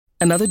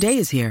Another day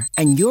is here,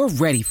 and you're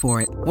ready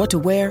for it. What to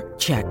wear?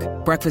 Check.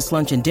 Breakfast,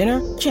 lunch, and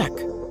dinner? Check.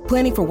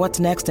 Planning for what's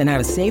next and how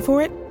to save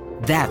for it?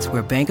 That's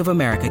where Bank of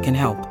America can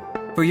help.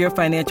 For your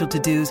financial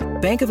to-dos,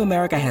 Bank of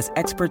America has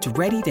experts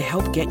ready to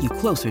help get you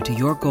closer to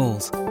your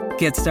goals.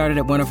 Get started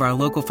at one of our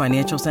local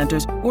financial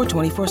centers or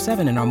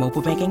 24/7 in our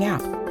mobile banking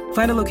app.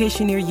 Find a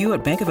location near you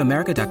at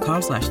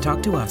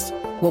bankofamerica.com/talktous.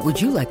 What would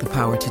you like the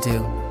power to do?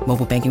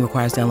 Mobile banking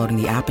requires downloading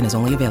the app and is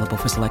only available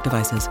for select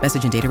devices.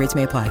 Message and data rates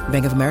may apply.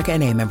 Bank of America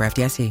N.A., member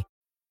FDIC.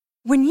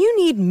 When you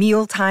need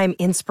mealtime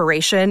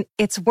inspiration,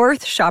 it's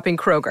worth shopping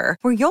Kroger,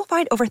 where you'll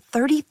find over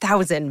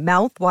 30,000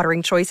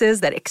 mouth-watering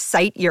choices that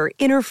excite your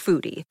inner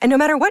foodie. And no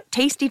matter what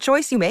tasty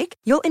choice you make,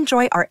 you'll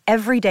enjoy our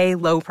everyday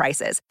low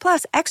prices,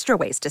 plus extra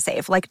ways to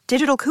save, like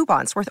digital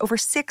coupons worth over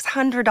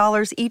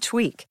 $600 each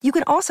week. You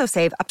can also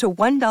save up to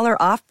 $1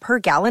 off per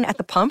gallon at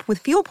the pump with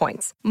fuel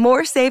points.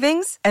 More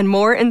savings and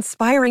more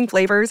inspiring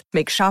flavors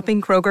make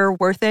shopping Kroger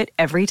worth it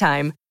every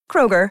time.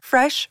 Kroger,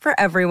 fresh for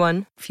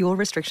everyone. Fuel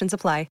restrictions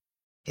apply.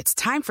 It's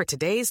time for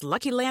today's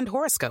Lucky Land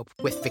horoscope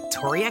with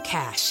Victoria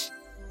Cash.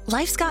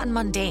 Life's gotten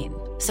mundane,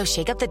 so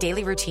shake up the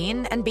daily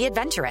routine and be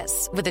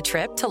adventurous with a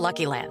trip to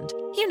Lucky Land.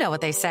 You know what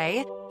they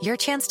say, your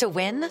chance to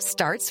win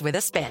starts with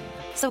a spin.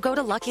 So go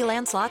to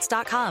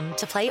LuckyLandSlots.com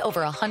to play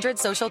over 100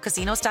 social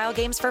casino-style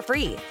games for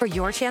free for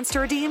your chance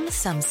to redeem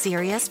some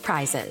serious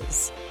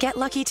prizes. Get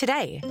lucky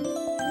today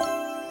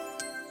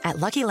at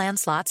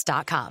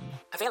LuckyLandSlots.com.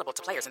 Available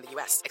to players in the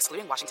U.S.,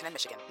 excluding Washington and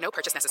Michigan. No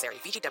purchase necessary.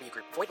 VGW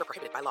Group. Void where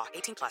prohibited by law.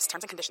 18+.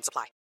 Terms and conditions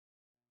apply.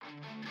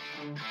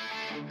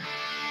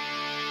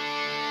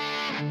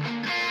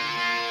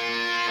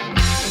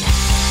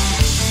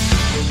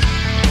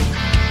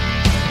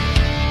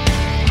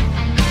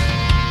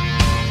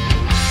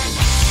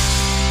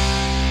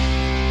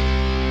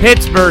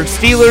 Pittsburgh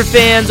Steelers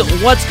fans,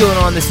 what's going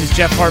on? This is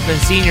Jeff Hartman,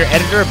 senior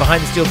editor of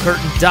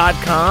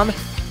BehindTheSteelCurtain.com.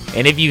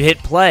 And if you hit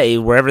play,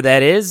 wherever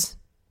that is,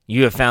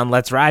 you have found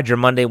Let's Ride, your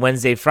Monday,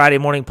 Wednesday, Friday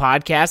morning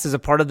podcast as a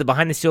part of the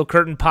Behind the Steel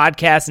Curtain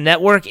podcast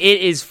network.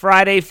 It is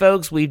Friday,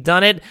 folks. We've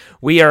done it.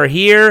 We are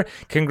here.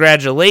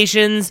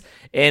 Congratulations.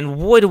 And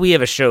boy, do we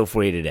have a show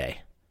for you today.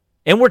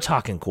 And we're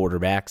talking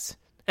quarterbacks.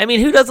 I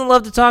mean, who doesn't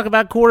love to talk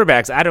about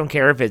quarterbacks? I don't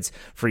care if it's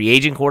free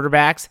agent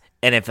quarterbacks,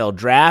 NFL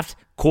draft,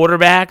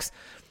 quarterbacks,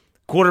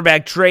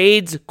 quarterback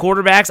trades,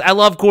 quarterbacks. I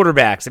love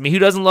quarterbacks. I mean, who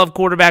doesn't love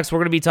quarterbacks? We're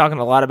going to be talking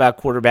a lot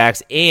about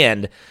quarterbacks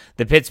and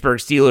the Pittsburgh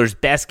Steelers'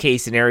 best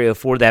case scenario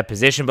for that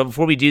position. But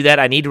before we do that,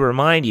 I need to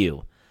remind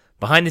you,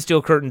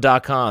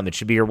 BehindTheSteelCurtain.com. It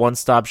should be your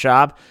one-stop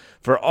shop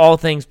for all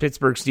things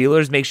Pittsburgh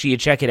Steelers. Make sure you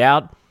check it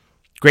out.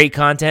 Great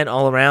content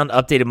all around,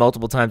 updated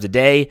multiple times a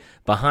day.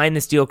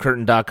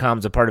 BehindTheSteelCurtain.com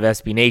is a part of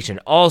SB Nation.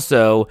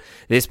 Also,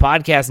 this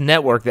podcast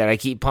network that I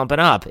keep pumping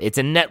up, it's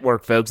a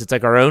network, folks. It's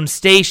like our own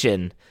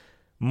station.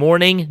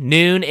 Morning,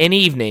 noon, and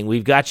evening,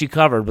 we've got you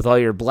covered with all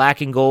your black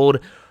and gold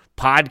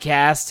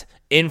podcast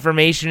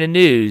information and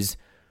news.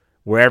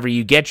 Wherever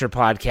you get your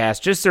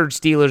podcast, just search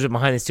Steelers and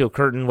Behind the Steel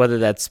Curtain, whether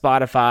that's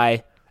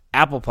Spotify,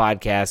 Apple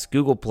Podcasts,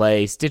 Google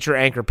Play, Stitcher,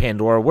 Anchor,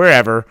 Pandora,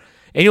 wherever,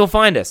 and you'll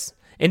find us.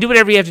 And do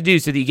whatever you have to do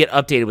so that you get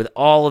updated with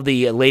all of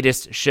the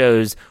latest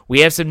shows. We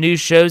have some new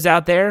shows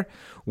out there.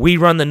 We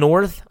Run the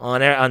North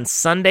on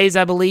Sundays,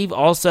 I believe.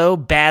 Also,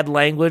 Bad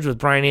Language with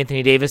Brian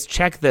Anthony Davis.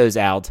 Check those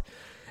out,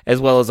 as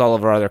well as all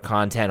of our other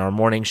content, our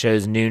morning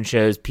shows, noon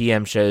shows,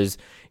 PM shows.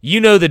 You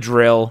know the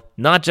drill.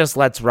 Not just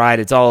Let's Ride,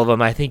 it's all of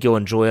them. I think you'll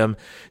enjoy them.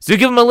 So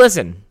give them a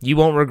listen. You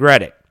won't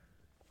regret it.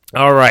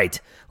 All right,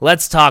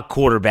 let's talk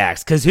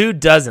quarterbacks, because who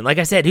doesn't? Like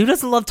I said, who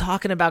doesn't love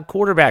talking about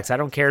quarterbacks? I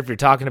don't care if you're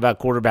talking about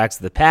quarterbacks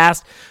of the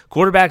past,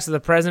 quarterbacks of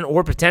the present,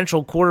 or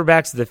potential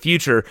quarterbacks of the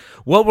future.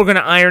 What we're going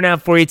to iron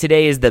out for you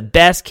today is the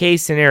best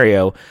case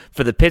scenario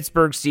for the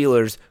Pittsburgh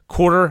Steelers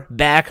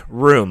quarterback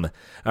room.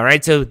 All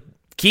right, so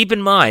keep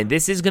in mind,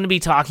 this is going to be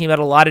talking about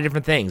a lot of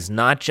different things,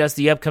 not just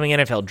the upcoming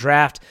NFL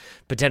draft,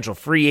 potential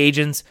free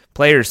agents,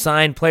 players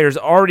signed, players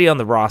already on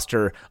the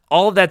roster.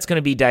 All of that's going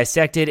to be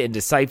dissected and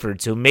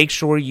deciphered, so make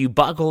sure you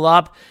buckle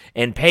up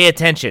and pay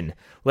attention.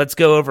 Let's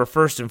go over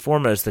first and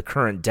foremost the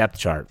current depth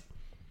chart.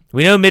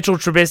 We know Mitchell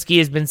Trubisky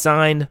has been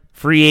signed,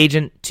 free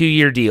agent,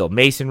 2-year deal.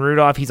 Mason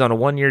Rudolph, he's on a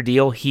 1-year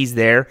deal. He's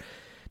there.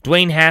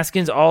 Dwayne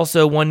Haskins,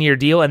 also 1-year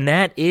deal, and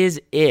that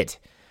is it.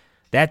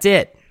 That's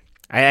it.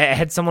 I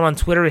had someone on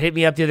Twitter hit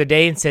me up the other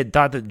day and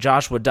thought that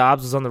Joshua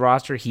Dobbs was on the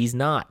roster. He's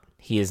not.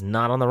 He is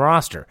not on the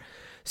roster.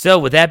 So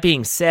with that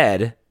being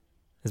said,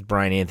 as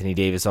Brian Anthony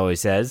Davis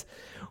always says,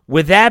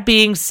 with that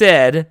being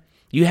said,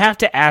 you have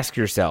to ask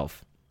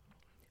yourself,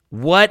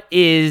 what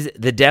is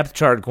the depth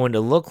chart going to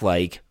look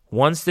like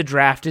once the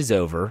draft is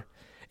over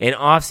and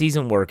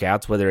off-season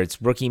workouts, whether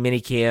it's rookie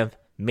minicamp,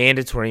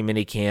 mandatory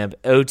minicamp,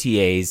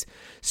 OTAs,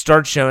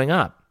 start showing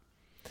up?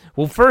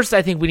 Well, first,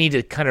 I think we need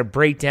to kind of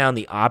break down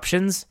the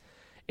options.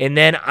 And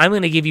then I'm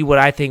going to give you what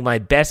I think my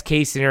best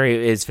case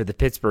scenario is for the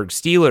Pittsburgh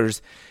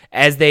Steelers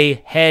as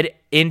they head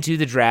into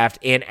the draft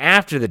and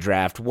after the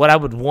draft, what I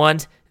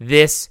want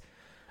this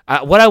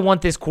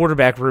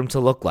quarterback room to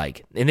look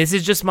like. And this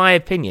is just my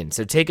opinion,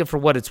 so take it for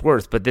what it's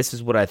worth, but this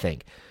is what I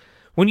think.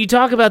 When you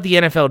talk about the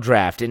NFL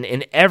draft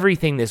and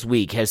everything this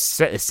week has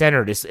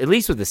centered, at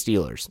least with the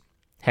Steelers,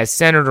 has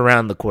centered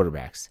around the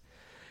quarterbacks.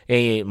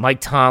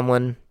 Mike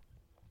Tomlin,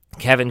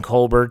 Kevin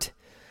Colbert,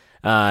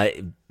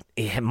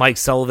 Mike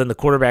Sullivan, the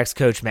quarterback's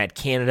coach, Matt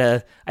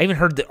Canada. I even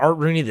heard that Art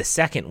Rooney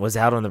II was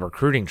out on the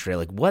recruiting trail.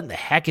 Like, what in the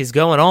heck is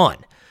going on?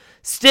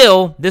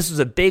 Still, this was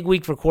a big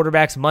week for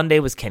quarterbacks. Monday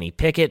was Kenny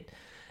Pickett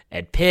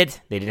at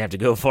Pitt. They didn't have to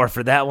go far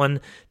for that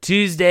one.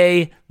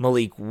 Tuesday,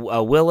 Malik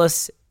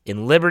Willis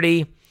in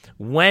Liberty.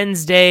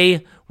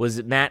 Wednesday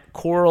was Matt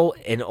Corral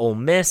in Ole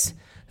Miss.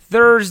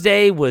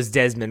 Thursday was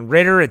Desmond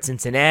Ridder at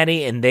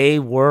Cincinnati, and they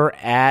were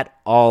at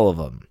all of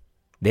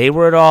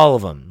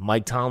them.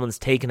 Mike Tomlin's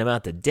taking them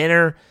out to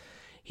dinner.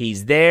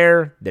 He's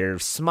there. They're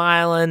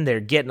smiling.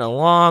 They're getting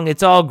along.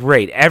 It's all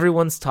great.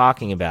 Everyone's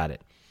talking about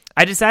it.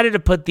 I decided to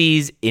put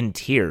these in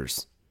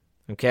tiers.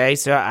 Okay,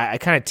 so I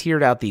kind of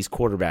tiered out these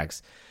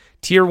quarterbacks.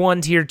 Tier 1,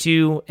 Tier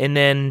 2, and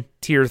then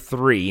Tier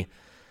 3.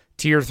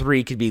 Tier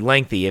 3 could be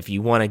lengthy if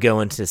you want to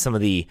go into some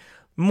of the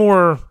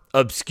more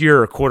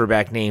obscure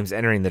quarterback names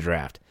entering the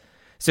draft.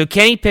 So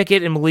Kenny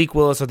Pickett and Malik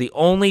Willis are the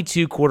only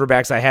two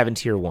quarterbacks I have in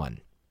Tier 1.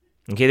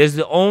 Okay, those are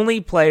the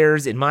only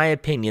players, in my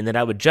opinion, that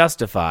I would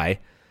justify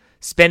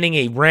spending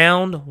a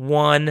round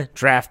 1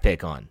 draft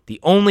pick on. The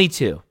only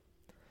two.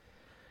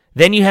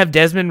 Then you have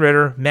Desmond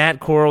Ridder, Matt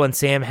Corral, and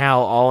Sam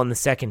Howell all in the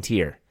second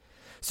tier.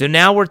 So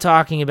now we're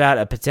talking about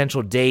a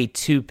potential day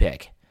 2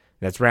 pick.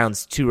 That's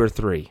rounds 2 or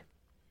 3.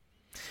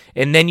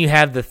 And then you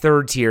have the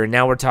third tier, and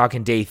now we're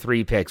talking day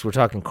 3 picks. We're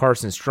talking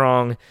Carson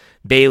Strong,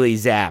 Bailey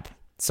Zapp,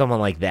 someone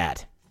like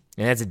that.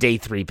 And that's a day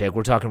 3 pick.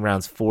 We're talking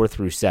rounds 4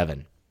 through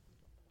 7.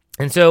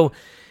 And so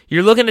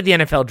you're looking at the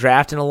NFL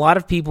draft, and a lot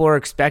of people are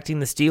expecting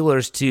the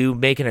Steelers to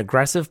make an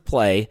aggressive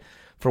play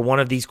for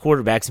one of these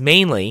quarterbacks.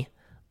 Mainly,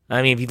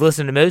 I mean, if you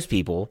listen to most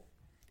people,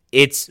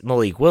 it's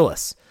Malik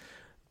Willis.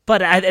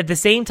 But at the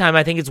same time,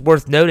 I think it's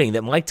worth noting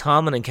that Mike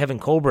Tomlin and Kevin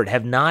Colbert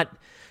have not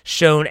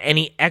shown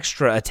any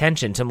extra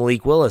attention to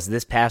Malik Willis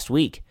this past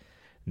week.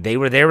 They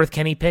were there with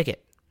Kenny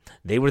Pickett.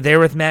 They were there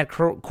with Matt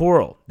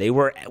Corral. They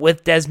were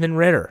with Desmond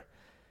Ridder.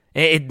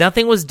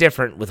 Nothing was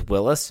different with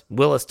Willis.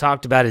 Willis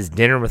talked about his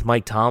dinner with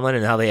Mike Tomlin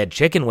and how they had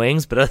chicken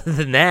wings, but other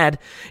than that,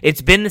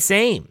 it's been the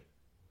same.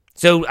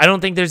 So I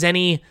don't think there's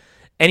any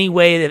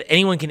way that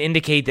anyone can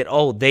indicate that,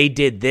 oh, they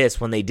did this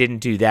when they didn't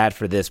do that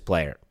for this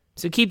player.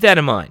 So keep that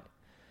in mind.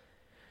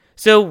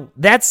 So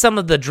that's some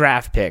of the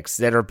draft picks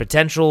that are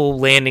potential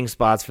landing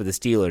spots for the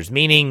Steelers,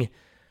 meaning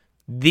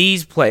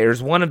these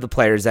players, one of the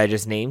players I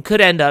just named,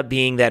 could end up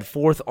being that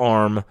fourth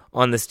arm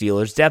on the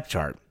Steelers' depth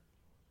chart.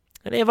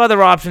 And they have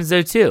other options,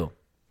 though, too.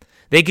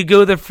 They could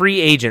go the free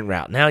agent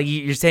route. Now,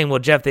 you're saying, well,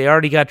 Jeff, they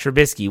already got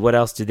Trubisky. What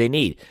else do they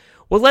need?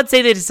 Well, let's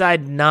say they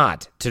decide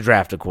not to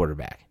draft a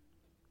quarterback.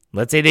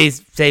 Let's say they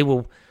say,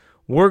 well,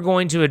 we're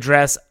going to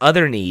address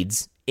other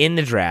needs in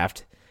the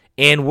draft,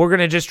 and we're going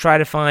to just try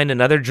to find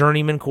another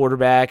journeyman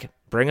quarterback,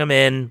 bring him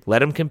in,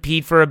 let him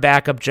compete for a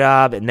backup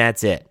job, and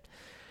that's it.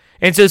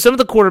 And so some of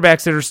the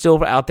quarterbacks that are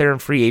still out there in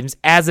free agents,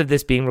 as of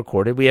this being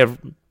recorded, we have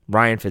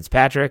Ryan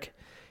Fitzpatrick,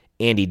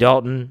 Andy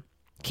Dalton,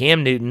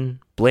 Cam Newton,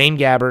 Blaine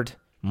Gabbert,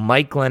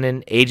 Mike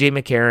Glennon, A.J.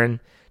 McCarron,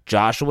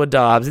 Joshua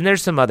Dobbs, and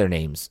there's some other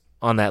names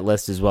on that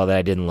list as well that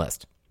I didn't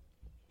list.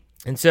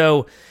 And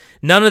so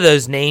none of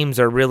those names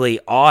are really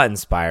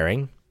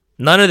awe-inspiring.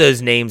 None of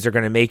those names are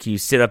going to make you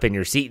sit up in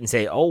your seat and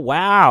say, oh,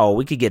 wow,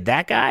 we could get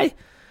that guy?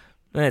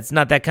 It's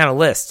not that kind of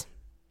list.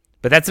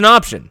 But that's an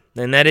option,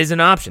 and that is an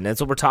option. That's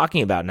what we're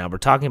talking about now. We're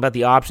talking about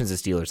the options the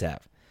Steelers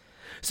have.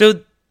 So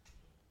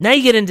now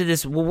you get into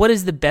this, well, what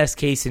is the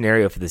best-case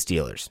scenario for the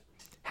Steelers?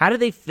 How do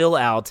they fill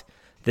out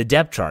the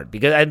depth chart?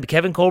 Because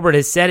Kevin Colbert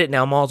has said it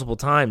now multiple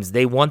times.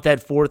 They want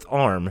that fourth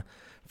arm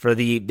for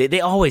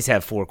they always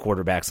have 4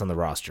 quarterbacks on the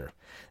roster.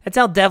 That's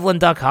how Devlin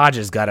Duck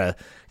Hodges got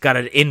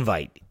an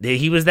invite.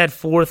 He was that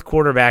 4th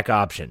quarterback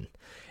option.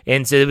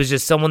 And so it was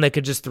just someone that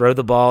could just throw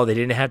the ball. They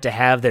didn't have to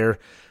have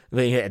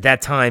at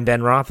that time,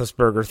 Ben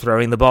Roethlisberger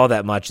throwing the ball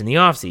that much in the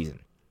offseason.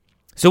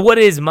 So what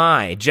is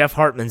my Jeff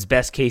Hartman's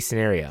best case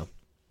scenario?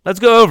 Let's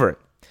go over it.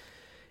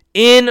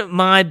 In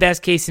my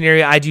best case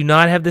scenario, I do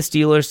not have the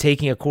Steelers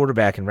taking a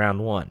quarterback in round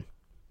 1.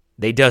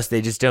 They just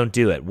don't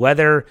do it.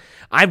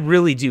 I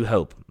really do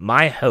hope.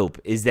 My hope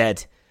is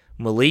that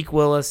Malik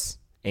Willis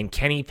and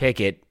Kenny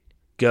Pickett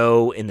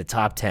go in the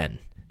top 10.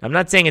 I'm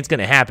not saying it's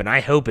going to happen. I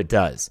hope it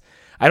does.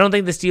 I don't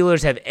think the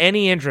Steelers have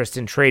any interest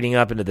in trading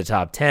up into the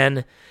top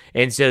 10,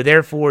 and so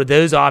therefore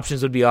those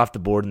options would be off the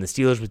board, and the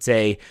Steelers would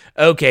say,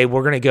 okay,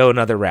 we're going to go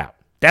another route.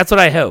 That's what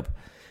I hope.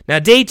 Now,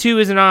 day 2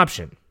 is an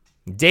option.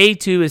 Day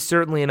 2 is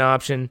certainly an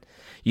option.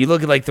 You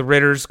look at like the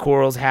Ridders,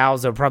 Corals,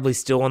 Howes are probably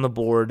still on the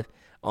board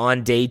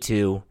on day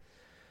 2.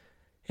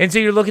 And so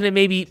you're looking at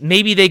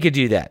maybe they could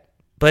do that.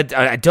 But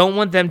I don't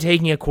want them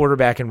taking a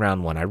quarterback in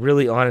round 1. I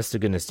really, honest to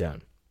goodness,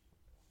 don't.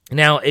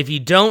 Now, if you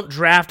don't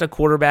draft a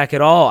quarterback at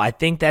all, I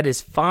think that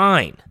is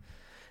fine.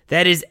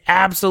 That is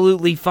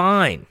absolutely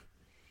fine.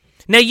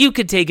 Now, you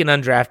could take an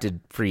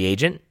undrafted free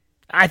agent.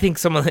 I think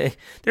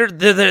there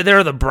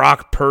are the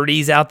Brock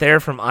Purdy's out there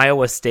from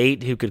Iowa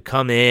State who could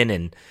come in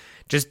and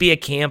Just be a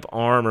camp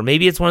arm, or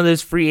maybe it's one of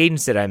those free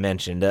agents that I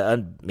mentioned.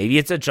 Maybe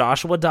it's a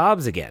Joshua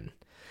Dobbs again.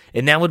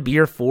 And that would be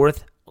your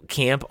fourth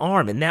camp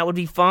arm, and that would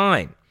be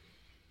fine.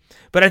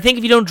 But I think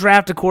if you don't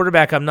draft a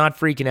quarterback, I'm not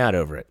freaking out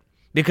over it.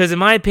 Because in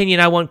my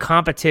opinion, I want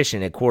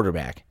competition at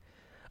quarterback.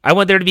 I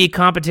want there to be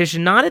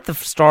competition, not at the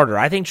starter.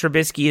 I think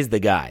Trubisky is the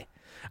guy.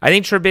 I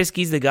think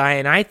Trubisky's the guy,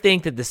 and I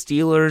think that the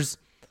Steelers,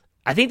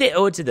 I think they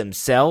owe it to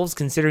themselves,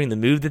 considering the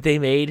move that they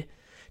made,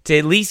 to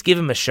at least give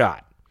him a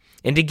shot.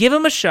 And to give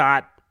him a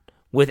shot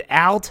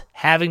without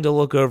having to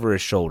look over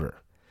his shoulder.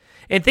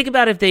 And think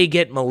about if they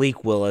get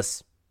Malik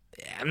Willis.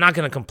 I'm not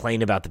going to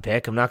complain about the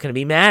pick. I'm not going to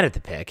be mad at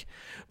the pick.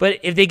 But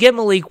if they get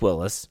Malik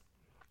Willis,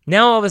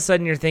 now all of a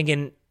sudden you're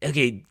thinking,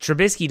 okay,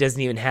 Trubisky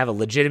doesn't even have a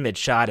legitimate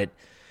shot at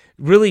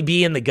really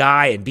being the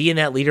guy and being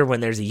that leader when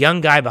there's a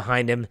young guy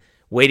behind him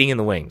waiting in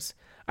the wings.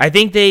 I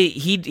think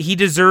he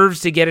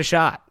deserves to get a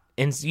shot.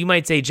 And you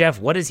might say, Jeff,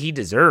 what does he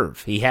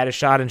deserve? He had a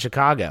shot in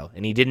Chicago,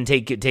 and he didn't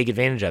take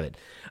advantage of it.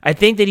 I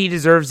think that he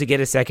deserves to get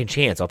a second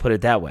chance. I'll put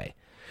it that way.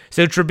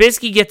 So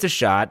Trubisky gets a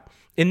shot,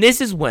 and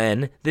this is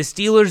when the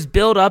Steelers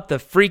build up the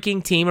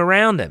freaking team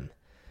around him.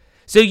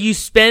 So you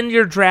spend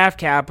your draft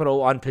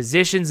capital on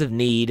positions of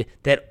need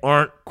that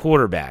aren't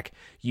quarterback.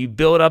 You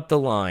build up the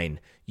line.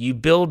 You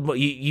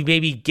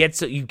maybe get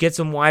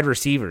some wide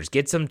receivers,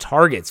 get some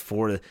targets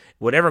for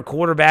whatever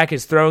quarterback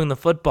is throwing the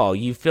football.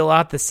 You fill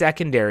out the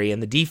secondary and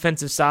the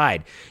defensive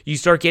side. You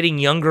start getting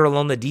younger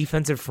along the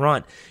defensive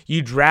front.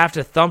 You draft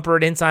a thumper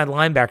at inside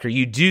linebacker.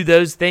 You do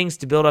those things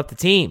to build up the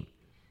team.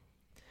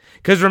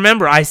 Because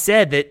remember, I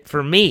said that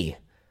for me,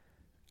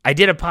 I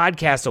did a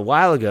podcast a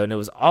while ago, and it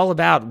was all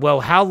about,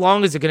 well, how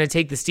long is it going to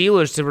take the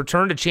Steelers to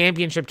return to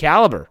championship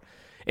caliber?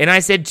 And I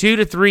said 2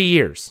 to 3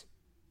 years.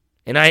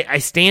 And I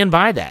stand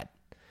by that.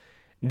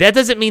 That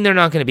doesn't mean they're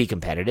not going to be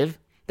competitive.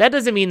 That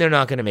doesn't mean they're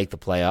not going to make the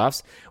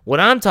playoffs. What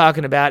I'm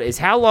talking about is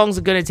how long is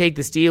it going to take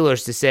the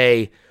Steelers to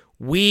say,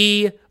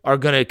 we are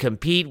going to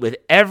compete with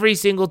every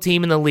single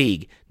team in the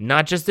league,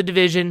 not just the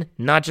division,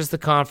 not just the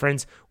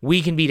conference.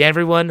 We can beat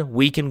everyone.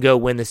 We can go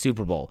win the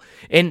Super Bowl.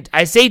 And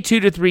I say 2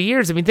 to 3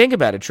 years. I mean, think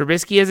about it.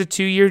 Trubisky has a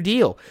 2-year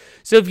deal.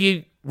 So if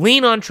you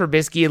lean on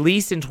Trubisky, at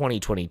least in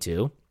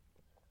 2022,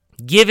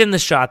 give him the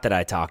shot that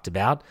I talked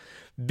about,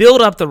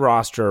 build up the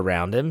roster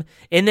around him,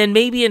 and then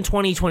maybe in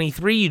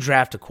 2023 you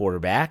draft a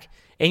quarterback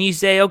and you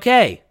say,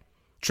 okay,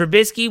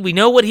 Trubisky, we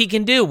know what he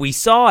can do. We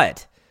saw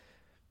it.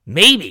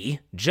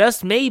 Maybe,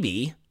 just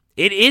maybe,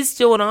 it is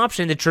still an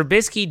option that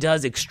Trubisky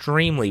does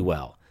extremely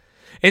well.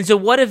 And so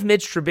what if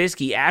Mitch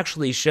Trubisky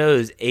actually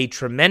shows a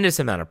tremendous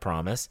amount of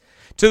promise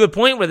to the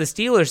point where the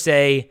Steelers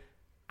say,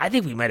 I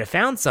think we might have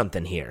found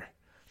something here.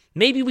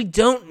 Maybe we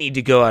don't need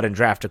to go out and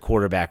draft a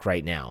quarterback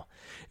right now.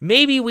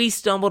 Maybe we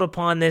stumbled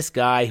upon this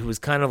guy who was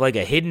kind of like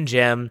a hidden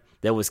gem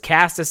that was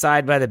cast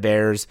aside by the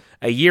Bears.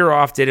 A year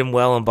off did him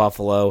well in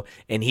Buffalo,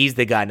 and he's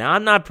the guy. Now,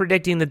 I'm not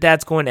predicting that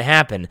that's going to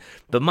happen,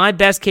 but my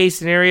best case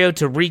scenario,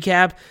 to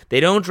recap, they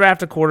don't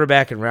draft a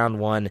quarterback in round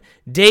 1.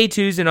 Day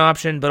 2's an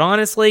option, but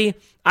honestly,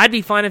 I'd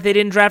be fine if they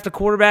didn't draft a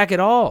quarterback at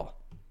all.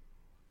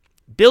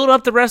 Build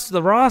up the rest of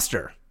the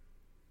roster.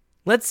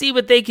 Let's see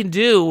what they can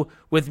do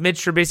with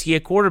Mitch Trubisky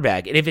at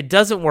quarterback. And if it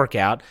doesn't work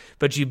out,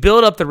 but you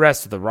build up the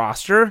rest of the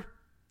roster,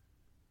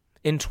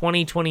 in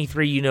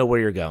 2023, you know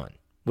where you're going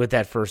with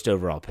that first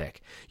overall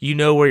pick. You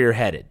know where you're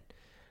headed.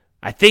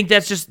 I think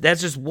that's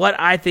just what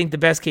I think the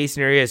best case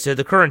scenario is. So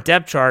the current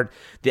depth chart,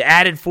 the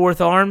added fourth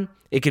arm,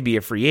 it could be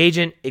a free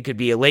agent. It could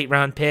be a late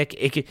round pick.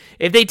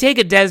 If they take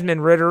a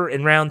Desmond Ridder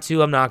in round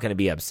 2, I'm not going to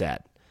be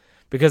upset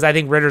because I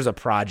think Ridder's a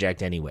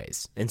project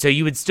anyways. And so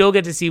you would still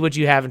get to see what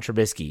you have in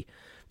Trubisky.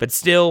 But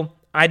still,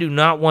 I do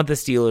not want the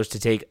Steelers to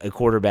take a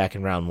quarterback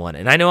in round 1.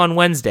 And I know on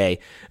Wednesday,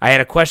 I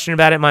had a question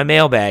about it in my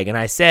mailbag, and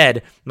I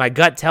said, my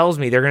gut tells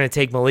me they're going to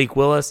take Malik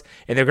Willis,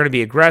 and they're going to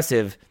be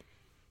aggressive.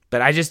 But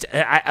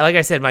like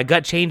I said, my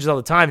gut changes all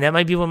the time. That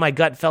might be what my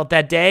gut felt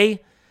that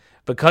day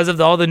because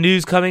of all the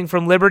news coming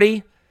from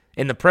Liberty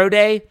in the pro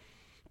day.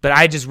 But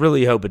I just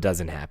really hope it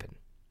doesn't happen.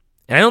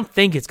 And I don't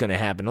think it's going to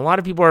happen. A lot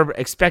of people are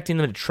expecting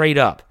them to trade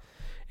up.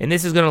 And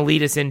this is going to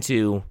lead us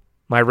into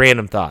my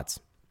random thoughts.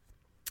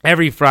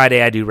 Every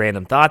Friday I do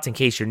random thoughts in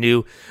case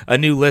you're a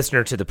new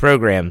listener to the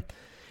program.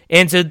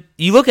 And so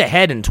you look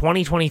ahead in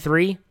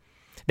 2023,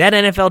 that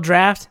NFL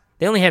draft,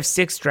 they only have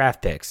 6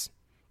 draft picks.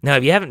 Now,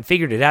 if you haven't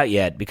figured it out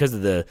yet because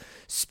of the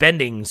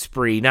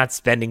not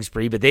spending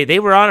spree, but they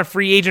were on a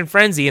free agent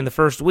frenzy in the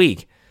first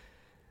week.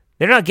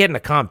 They're not getting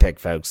a comp pick,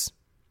 folks.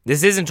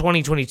 This isn't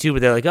 2022 where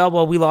they're like, oh,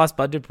 well, we lost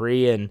Bud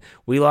Dupree and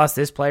we lost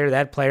this player,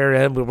 that player,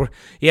 and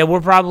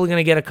we're probably going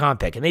to get a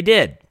comp pick. And they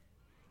did.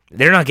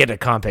 They're not getting a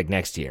comp pick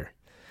next year.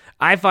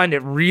 I find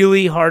it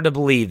really hard to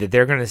believe that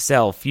they're going to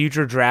sell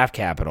future draft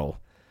capital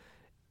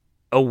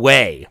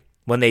away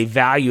when they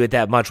value it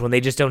that much, when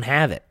they just don't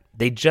have it.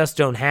 They just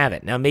don't have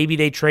it. Now, maybe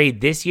they trade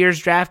this year's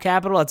draft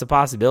capital. That's a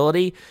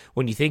possibility.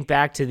 When you think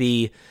back to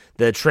the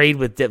trade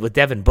with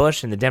Devin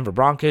Bush and the Denver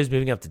Broncos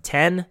moving up to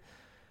 10,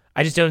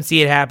 I just don't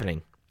see it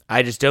happening.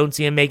 I just don't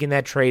see him making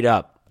that trade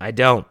up. I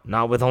don't.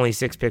 Not with only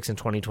 6 picks in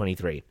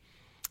 2023.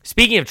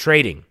 Speaking of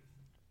trading,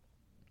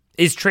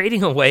 Is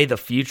trading away the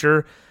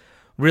future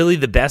really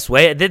the best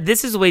way?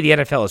 This is the way the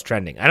NFL is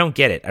trending. I don't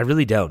get it. I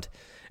really don't.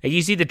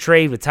 You see the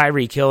trade with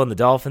Tyreek Hill and the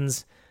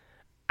Dolphins.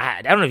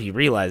 I don't know if you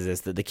realize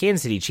this, that the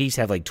Kansas City Chiefs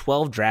have like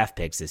 12 draft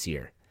picks this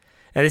year.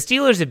 Now, the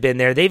Steelers have been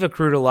there. They've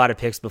accrued a lot of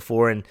picks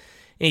before, and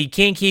you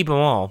can't keep them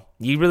all.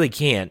 You really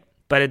can't.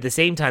 But at the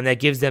same time, that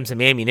gives them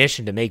some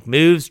ammunition to make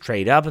moves,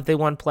 trade up if they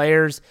want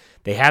players.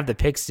 They have the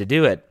picks to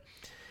do it.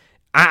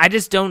 I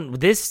just don't.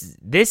 This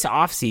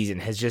offseason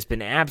has just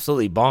been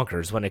absolutely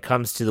bonkers when it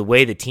comes to the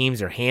way the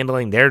teams are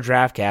handling their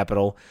draft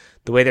capital,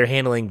 the way they're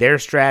handling their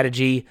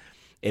strategy.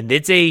 And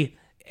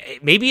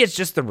maybe it's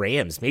just the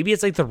Rams. Maybe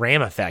it's like the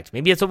Ram effect.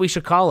 Maybe that's what we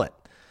should call it.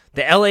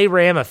 The LA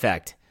Ram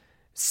effect.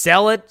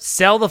 Sell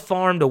the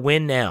farm to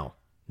win now.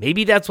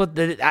 Maybe that's what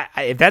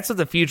if that's what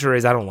the future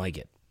is, I don't like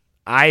it.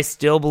 I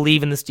still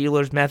believe in the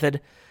Steelers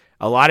method.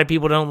 A lot of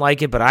people don't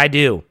like it, but I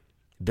do.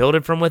 Build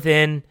it from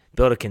within.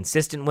 Build a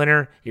consistent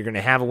winner. You're going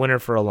to have a winner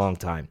for a long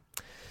time.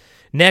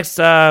 Next,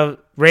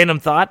 random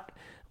thought.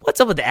 What's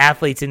up with the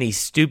athletes in these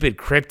stupid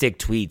cryptic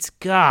tweets?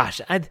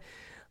 Gosh, I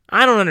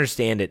don't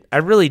understand it. I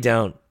really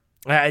don't.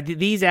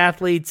 These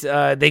athletes,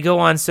 they go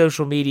on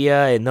social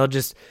media and they'll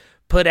just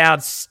put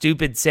out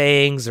stupid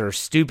sayings or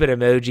stupid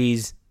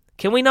emojis.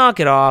 Can we knock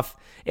it off?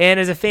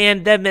 And as a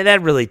fan,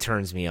 that really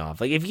turns me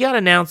off. Like, if you got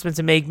announcements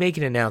to make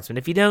an announcement.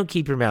 If you don't,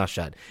 keep your mouth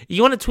shut.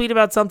 You want to tweet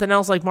about something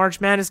else like March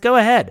Madness? Go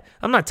ahead.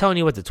 I'm not telling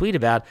you what to tweet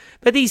about.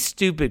 But these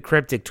stupid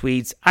cryptic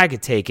tweets, I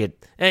could take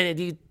it.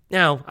 And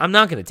no, I'm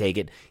not going to take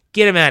it.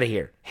 Get them out of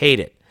here. Hate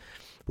it.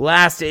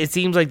 Last, it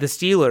seems like the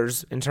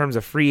Steelers, in terms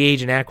of free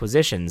agent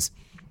acquisitions,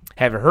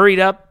 have hurried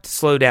up to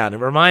slow down. It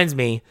reminds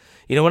me,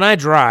 when I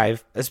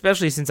drive,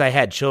 especially since I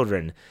had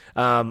children,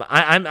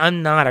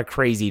 I'm not a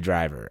crazy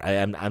driver.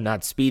 I'm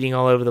not speeding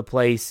all over the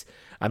place.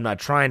 I'm not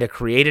trying to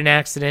create an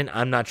accident.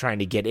 I'm not trying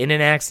to get in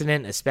an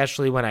accident,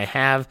 especially when I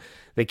have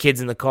the kids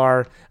in the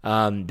car.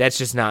 That's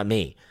just not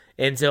me.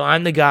 And so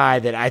I'm the guy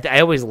that I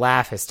always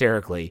laugh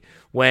hysterically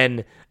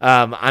when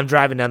I'm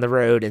driving down the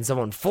road and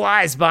someone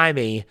flies by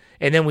me,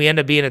 and then we end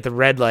up being at the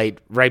red light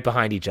right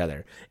behind each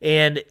other.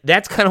 And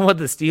that's kind of what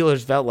the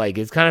Steelers felt like.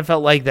 It's kind of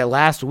felt like that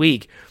last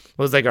week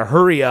was like a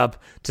hurry up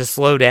to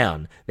slow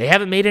down. They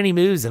haven't made any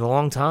moves in a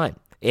long time,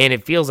 and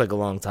it feels like a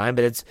long time,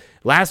 but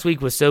last week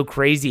was so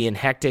crazy and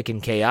hectic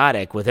and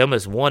chaotic with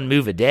almost one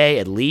move a day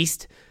at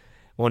least.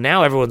 Well,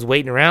 now everyone's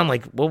waiting around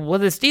like, well,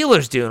 what are the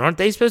Steelers doing? Aren't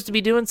they supposed to be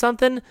doing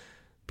something?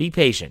 Be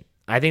patient.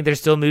 I think there's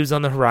still moves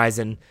on the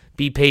horizon.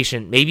 Be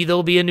patient. Maybe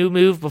there'll be a new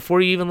move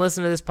before you even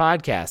listen to this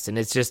podcast, and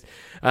it's just,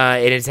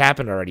 and it's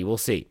happened already. We'll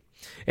see.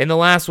 And the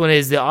last one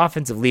is the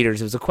offensive leaders.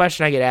 It was a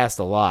question I get asked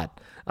a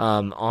lot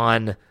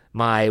on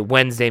my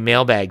Wednesday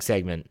mailbag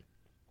segment.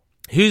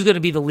 Who's going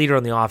to be the leader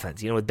on the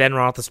offense? With Ben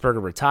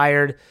Roethlisberger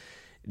retired,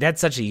 that's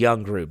such a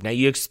young group. Now,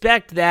 you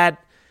expect the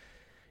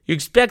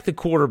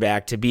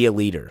quarterback to be a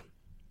leader.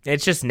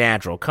 It's just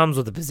natural. Comes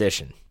with the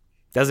position.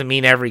 Doesn't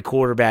mean every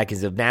quarterback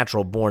is a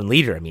natural-born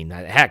leader. I mean,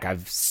 heck,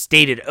 I've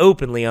stated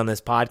openly on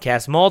this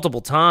podcast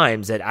multiple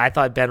times that I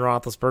thought Ben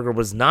Roethlisberger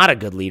was not a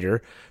good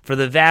leader for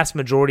the vast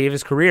majority of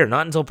his career.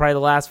 Not until probably the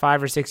last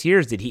 5 or 6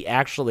 years did he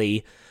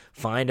actually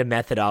find a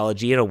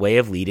methodology and a way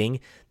of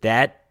leading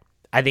that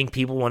I think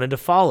people wanted to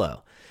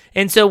follow.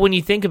 And so when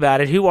you think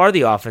about it, who are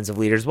the offensive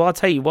leaders? Well, I'll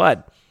tell you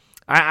what.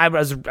 I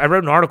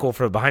wrote an article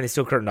for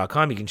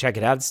BehindTheSteelCurtain.com. You can check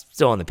it out. It's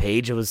still on the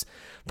page. It was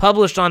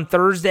published on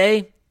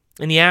Thursday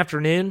in the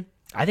afternoon.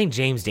 I think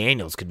James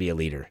Daniels could be a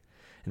leader.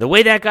 The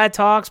way that guy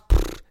talks,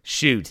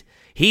 shoot.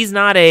 He's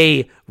not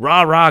a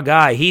rah-rah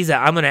guy.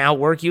 I'm going to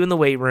outwork you in the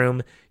weight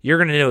room. You're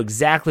going to know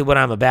exactly what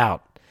I'm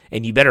about.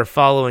 And you better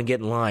follow and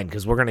get in line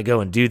because we're going to go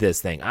and do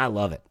this thing. I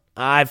love it.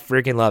 I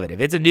freaking love it. If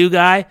it's a new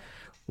guy,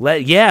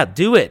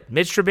 do it.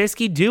 Mitch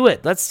Trubisky, do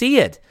it. Let's see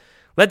it.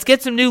 Let's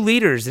get some new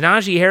leaders.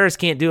 Najee Harris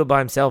can't do it by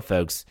himself,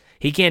 folks.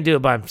 He can't do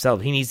it by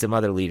himself. He needs some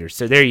other leaders.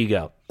 So there you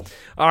go.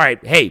 All right.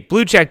 Hey,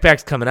 Blue Check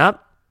Back's coming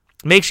up.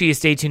 Make sure you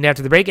stay tuned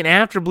after the break. And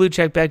after Blue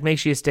Check Back, make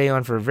sure you stay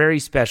on for a very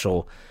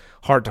special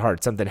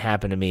heart-to-heart. Something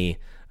happened to me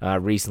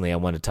recently I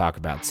want to talk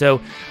about.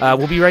 So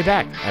we'll be right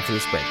back after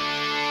this break.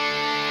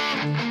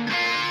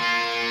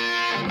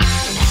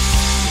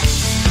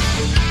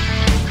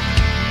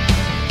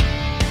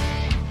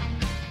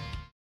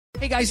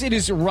 Hey guys, it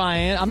is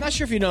Ryan. I'm not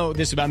sure if you know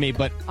this about me,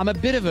 but I'm a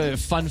bit of a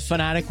fun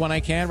fanatic when I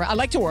can. I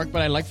like to work,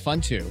 but I like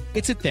fun too.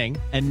 It's a thing.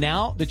 And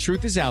now the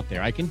truth is out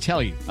there. I can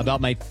tell you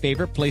about my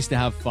favorite place to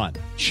have fun.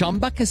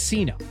 Chumba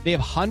Casino. They have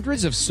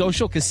hundreds of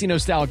social casino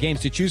style games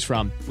to choose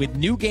from with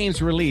new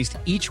games released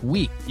each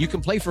week. You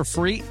can play for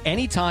free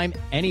anytime,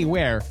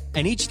 anywhere.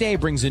 And each day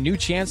brings a new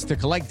chance to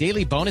collect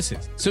daily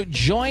bonuses. So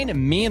join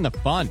me in the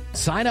fun.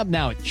 Sign up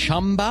now at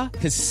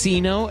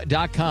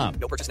ChumbaCasino.com.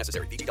 No purchase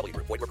necessary. VGW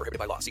Group. Void where prohibited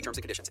by law. See terms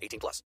and conditions. 18+.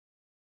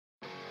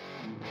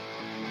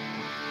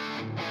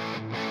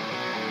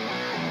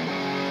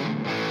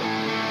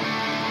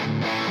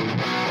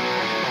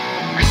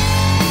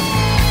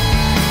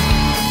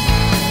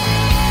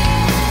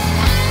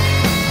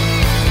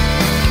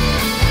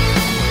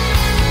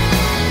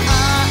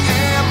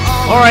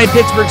 All right,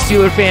 Pittsburgh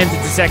Steelers fans,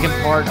 it's the second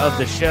part of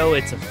the show.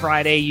 It's a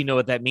Friday. You know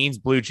what that means.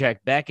 Blue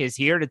Check Beck is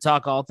here to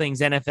talk all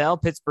things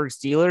NFL, Pittsburgh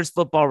Steelers,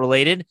 football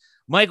related.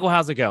 Michael,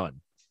 how's it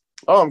going?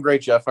 Oh, I'm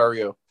great, Jeff. How are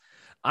you?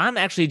 I'm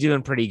actually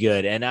doing pretty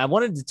good. And I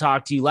wanted to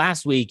talk to you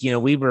last week. You know,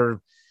 we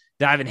were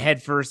diving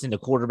headfirst into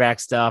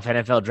quarterback stuff,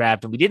 NFL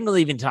draft, and we didn't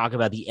really even talk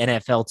about the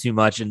NFL too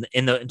much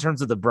in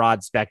terms of the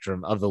broad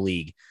spectrum of the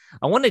league.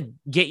 I want to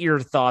get your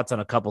thoughts on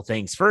a couple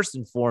things. First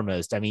and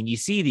foremost, I mean, you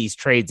see these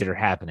trades that are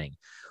happening.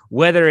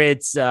 Whether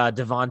it's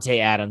Devontae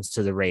Adams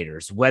to the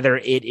Raiders, whether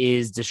it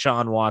is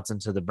Deshaun Watson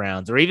to the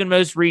Browns, or even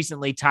most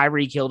recently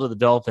Tyreek Hill to the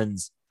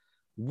Dolphins,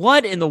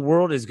 what in the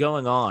world is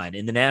going on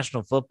in the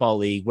National Football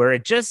League where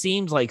it just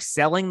seems like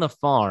selling the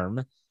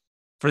farm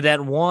for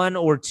that one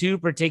or two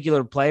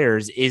particular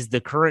players is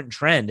the current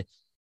trend?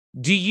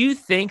 Do you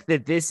think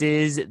that this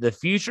is the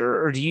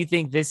future, or do you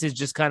think this is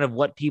just kind of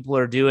what people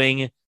are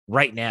doing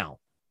right now?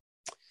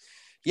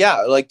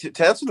 Yeah, like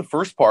to answer the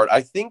first part,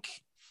 I think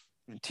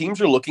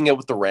teams are looking at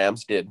what the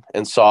Rams did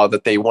and saw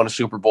that they won a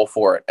Super Bowl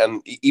for it.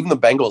 And even the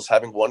Bengals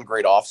having one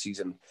great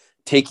offseason,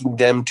 taking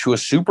them to a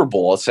Super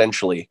Bowl,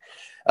 essentially.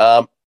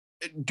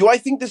 Do I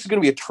think this is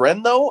going to be a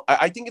trend, though?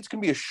 I think it's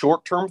going to be a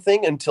short-term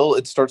thing until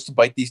it starts to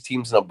bite these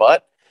teams in the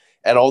butt.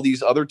 And all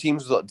these other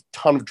teams with a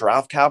ton of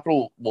draft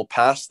capital will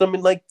pass them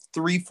in like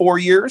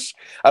 3-4 years.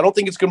 I don't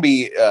think it's going to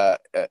be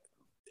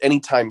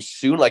anytime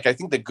soon. Like, I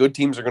think the good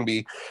teams are going to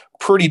be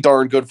pretty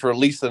darn good for at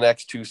least the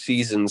next 2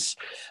 seasons.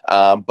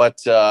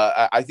 But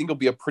I think it'll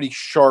be a pretty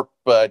sharp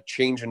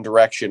change in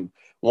direction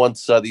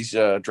once these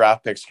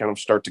draft picks kind of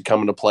start to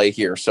come into play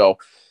here. So,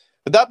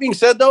 but that being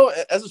said, though,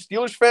 as a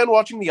Steelers fan,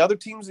 watching the other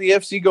teams of the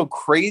AFC go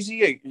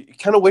crazy, I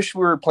kind of wish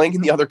we were playing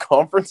in the other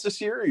conference this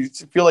year. You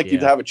feel like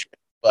you'd have a chance.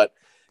 But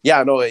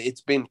yeah, no,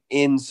 it's been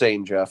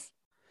insane, Jeff.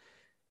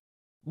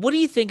 What do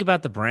you think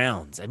about the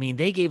Browns? I mean,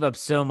 they gave up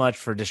so much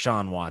for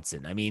Deshaun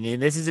Watson. I mean,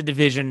 and this is a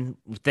division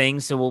thing,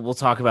 so we'll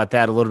talk about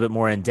that a little bit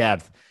more in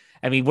depth.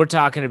 I mean, we're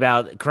talking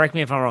about, correct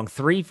me if I'm wrong,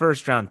 3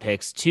 first-round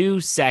picks,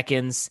 2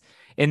 seconds,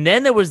 and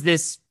then there was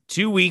this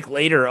 2 week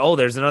later,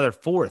 there's another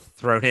 4th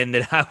thrown in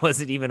that I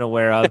wasn't even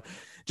aware of.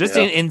 Just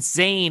an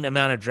insane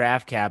amount of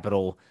draft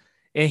capital.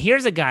 And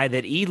here's a guy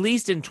that, at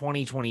least in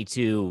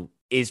 2022,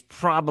 is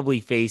probably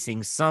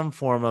facing some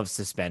form of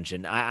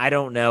suspension. I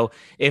don't know.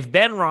 If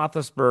Ben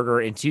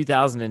Roethlisberger in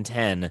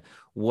 2010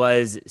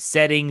 was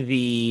setting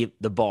the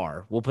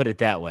bar, we'll put it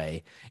that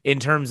way, in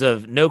terms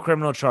of no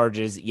criminal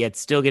charges, yet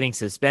still getting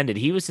suspended,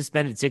 he was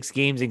suspended 6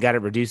 games and got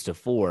it reduced to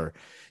 4.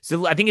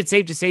 So I think it's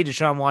safe to say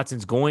Deshaun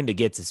Watson's going to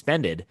get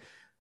suspended.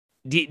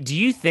 Do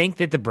you think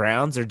that the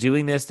Browns are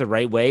doing this the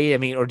right way? I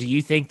mean, or do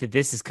you think that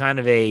this is kind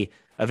of a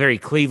very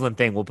Cleveland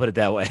thing? We'll put it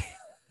that way.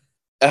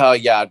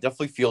 Yeah, it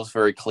definitely feels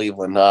very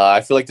Cleveland.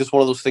 I feel like this is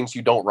one of those things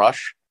you don't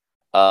rush.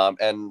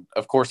 And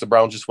of course, the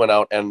Browns just went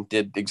out and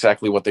did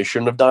exactly what they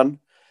shouldn't have done.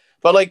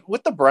 But like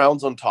with the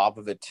Browns on top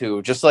of it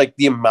too, just like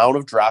the amount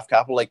of draft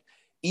capital, like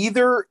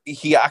either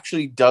he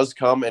actually does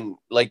come and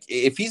like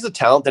if he's the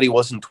talent that he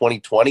was in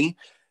 2020,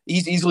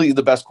 he's easily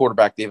the best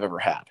quarterback they've ever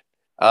had.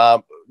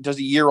 Does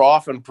a year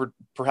off and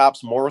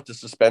perhaps more with the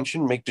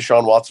suspension make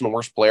Deshaun Watson a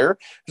worse player?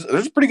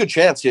 There's a pretty good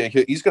chance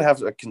he's going to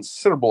have a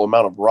considerable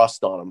amount of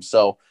rust on him.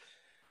 So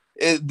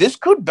this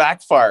could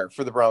backfire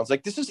for the Browns.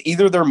 Like this is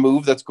either their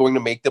move that's going to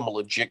make them a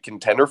legit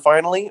contender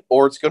finally,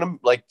 or it's going to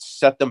like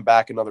set them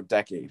back another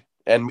decade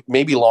and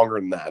maybe longer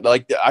than that.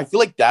 Like I feel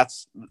like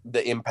that's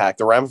the impact,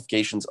 the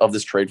ramifications of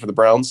this trade for the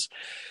Browns.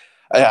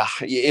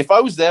 If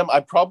I was them,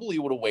 I probably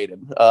would have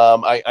waited.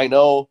 I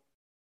know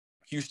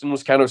Houston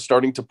was kind of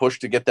starting to push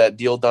to get that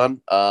deal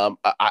done.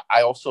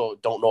 I also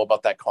don't know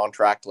about that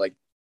contract. Like,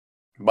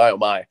 my, oh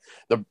my,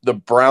 the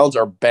Browns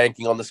are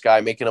banking on this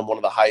guy, making him one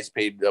of the highest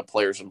paid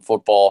players in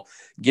football,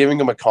 giving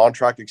him a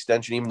contract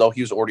extension, even though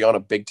he was already on a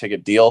big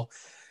ticket deal.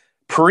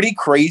 Pretty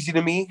crazy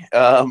to me.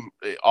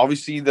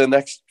 Obviously, the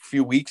next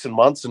few weeks and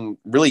months and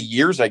really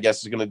years, I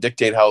guess, is going to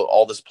dictate how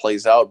all this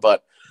plays out.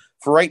 But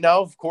for right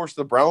now, of course,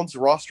 the Browns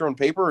roster on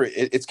paper,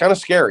 it's kind of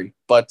scary,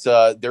 but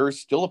there is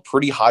still a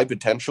pretty high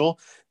potential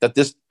that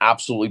this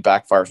absolutely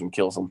backfires and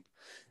kills them.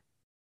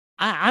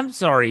 I'm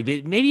sorry,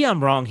 but maybe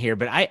I'm wrong here,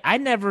 but I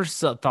never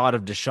thought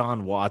of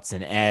Deshaun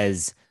Watson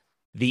as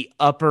the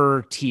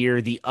upper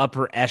tier, the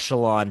upper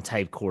echelon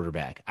type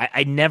quarterback.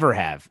 I never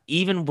have.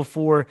 Even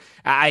before,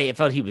 I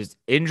felt he was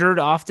injured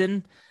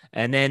often,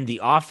 and then the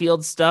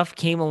off-field stuff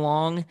came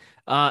along.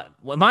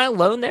 Am I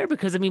alone there?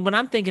 Because, I mean, when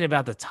I'm thinking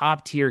about the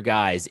top-tier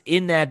guys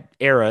in that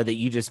era that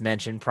you just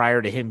mentioned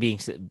prior to him being,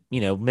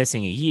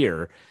 missing a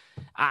year,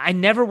 I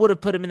never would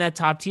have put him in that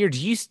top tier. Do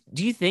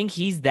you think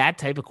he's that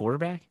type of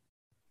quarterback?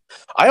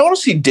 I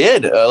honestly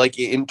did. Like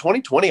in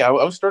 2020, I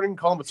was starting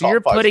to call him a top 5. So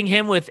you're putting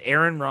him with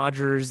Aaron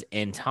Rodgers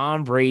and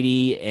Tom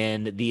Brady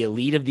and the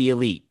elite of the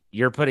elite.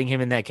 You're putting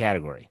him in that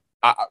category.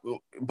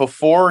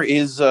 Before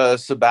his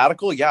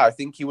sabbatical, yeah, I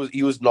think he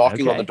was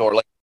knocking on the door.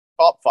 Like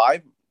top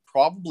 5,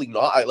 probably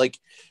not.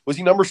 Was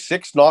he number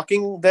 6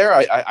 knocking there?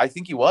 I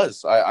think he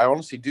was. I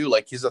honestly do.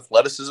 Like his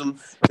athleticism,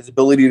 his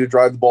ability to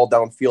drive the ball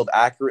downfield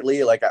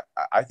accurately. Like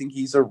I think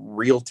he's a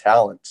real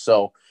talent.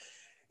 So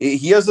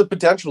he has the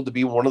potential to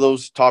be one of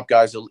those top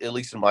guys, at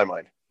least in my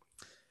mind.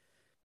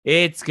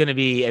 It's going to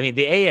be, I mean,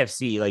 the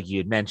AFC, like you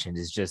had mentioned,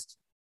 is just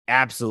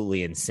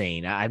absolutely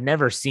insane. I've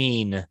never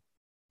seen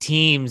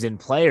teams and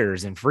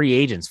players and free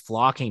agents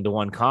flocking to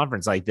one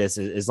conference like this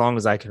as long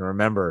as I can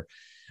remember.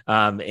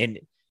 And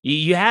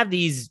you have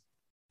these,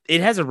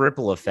 it has a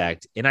ripple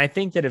effect. And I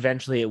think that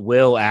eventually it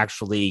will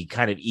actually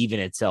kind of even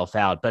itself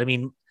out. But I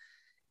mean,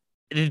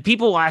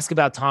 people ask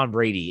about Tom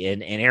Brady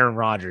and Aaron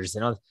Rodgers,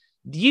 and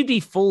you'd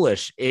be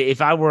foolish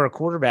if I were a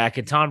quarterback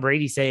and Tom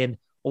Brady saying,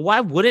 well,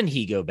 why wouldn't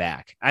he go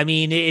back? I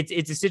mean,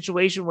 it's a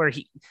situation where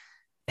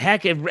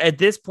at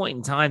this point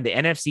in time, the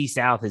NFC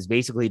South has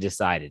basically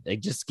decided.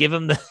 Like, just give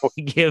him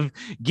give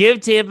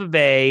Tampa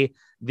Bay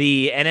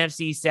the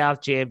NFC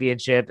South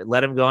championship and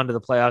let him go into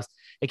the playoffs.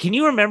 And can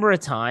you remember a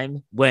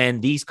time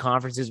when these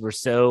conferences were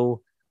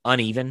so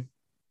uneven?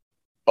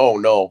 Oh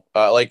no!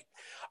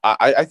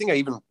 I think I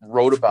even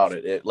wrote about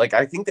it.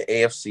 I think the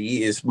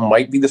AFC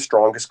might be the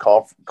strongest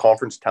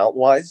conference talent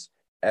wise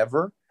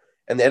ever.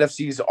 And the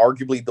NFC is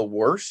arguably the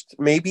worst,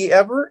 maybe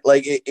ever.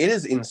 It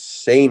is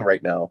insane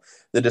right now,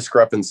 the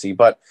discrepancy.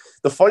 But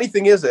the funny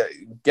thing is that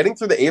getting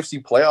through the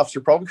AFC playoffs,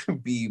 you're probably going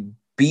to be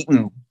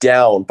beaten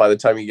down by the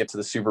time you get to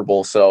the Super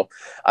Bowl. So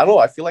I don't know.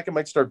 I feel like I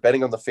might start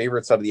betting on the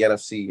favorites out of the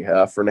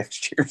NFC for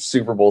next year's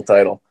Super Bowl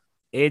title.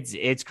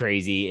 It's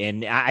crazy.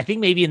 And I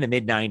think maybe in the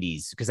mid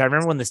 90s, because I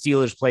remember when the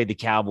Steelers played the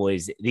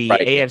Cowboys, the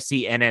right.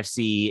 AFC,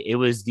 NFC, it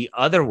was the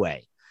other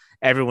way.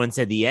 Everyone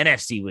said the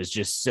NFC was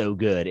just so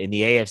good and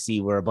the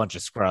AFC were a bunch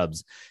of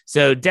scrubs.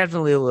 So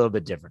definitely a little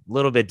bit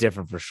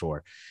different for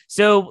sure.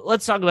 So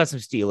let's talk about some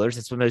Steelers.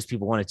 That's what most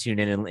people want to tune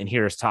in and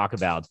hear us talk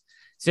about.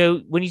 So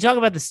when you talk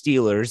about the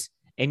Steelers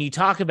and you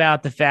talk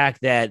about the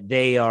fact that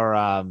they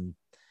are,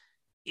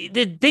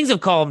 things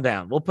have calmed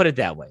down. We'll put it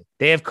that way.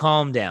 They have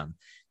calmed down.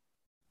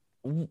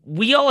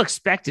 We all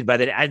expected by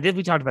that. I think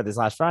we talked about this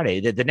last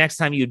Friday that the next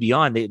time you would be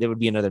on, there would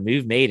be another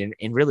move made.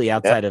 And really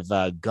outside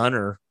of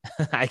Gunner,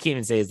 I can't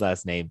even say his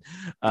last name.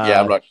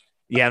 I'm not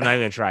even going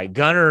to try.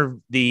 Gunner,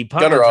 the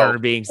punt returner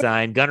being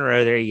signed.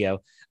 Gunner, there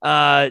you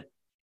go.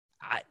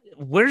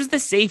 Where's the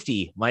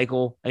safety,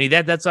 Michael? I mean,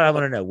 that's what I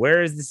want to know.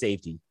 Where is the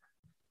safety?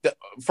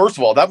 First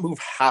of all, that move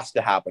has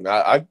to happen.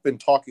 I've been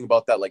talking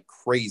about that like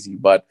crazy,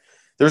 but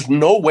there's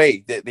no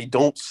way that they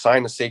don't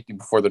sign a safety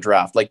before the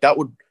draft.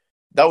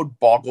 That would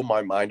boggle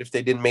my mind if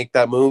they didn't make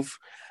that move.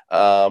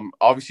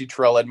 Obviously,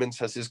 Terrell Edmunds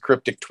has his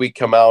cryptic tweet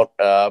come out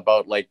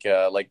about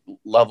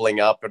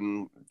leveling up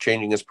and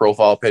changing his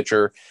profile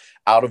picture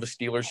out of a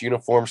Steelers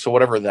uniform. So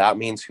whatever that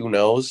means, who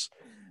knows?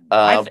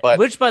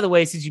 Which, by the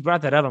way, since you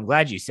brought that up, I'm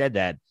glad you said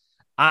that.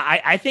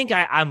 I think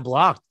I'm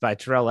blocked by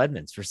Terrell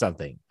Edmunds for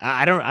something.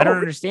 I don't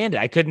understand it.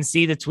 I couldn't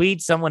see the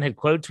tweet. Someone had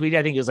quote tweeted.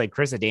 I think it was like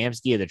Chris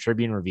Adamski of the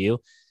Tribune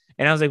Review.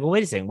 And I was like, well,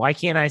 wait a second. Why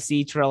can't I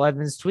see Terrell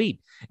Edmunds' tweet?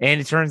 And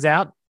it turns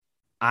out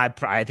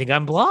I think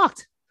I'm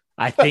blocked.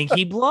 I think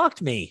he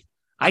blocked me.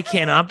 I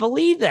cannot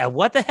believe that.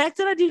 What the heck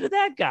did I do to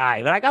that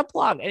guy? But I got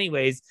blocked.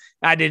 Anyways,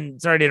 sorry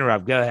to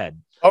interrupt. Go ahead.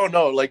 Oh,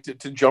 no,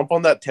 to jump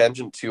on that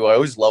tangent, too, I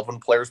always love when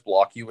players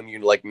block you when you,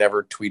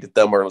 never tweet at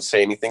them or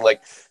say anything.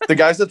 The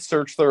guys that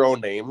search their own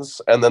names,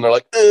 and then they're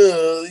like,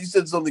 he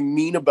said something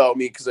mean about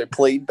me because I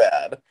played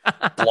bad.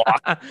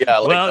 Block.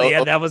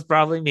 Yeah. That was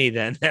probably me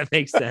then. That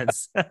makes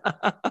sense.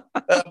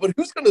 But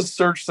who's going to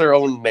search their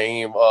own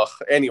name?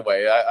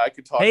 Anyway, I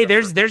could talk. Hey,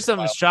 there's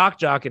some shock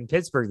jock in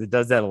Pittsburgh that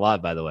does that a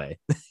lot, by the way.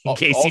 In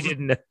case you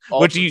didn't know.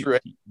 Which you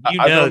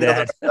know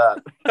that.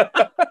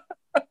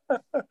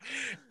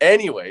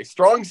 Anyway,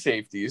 strong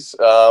safeties.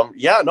 I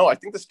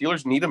think the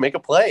Steelers need to make a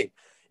play.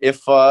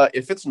 If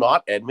it's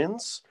not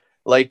Edmunds,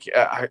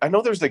 I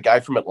know there's the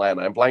guy from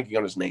Atlanta. I'm blanking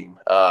on his name.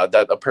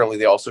 That apparently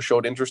they also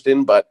showed interest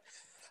in, but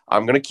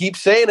I'm gonna keep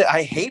saying it.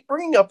 I hate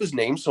bringing up his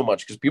name so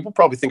much because people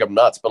probably think I'm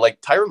nuts.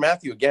 But Tyrann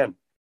Mathieu again,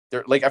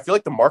 I feel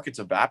like the market's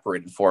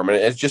evaporated for him, and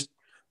it's just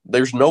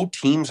there's no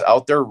teams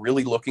out there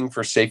really looking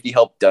for safety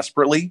help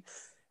desperately,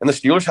 and the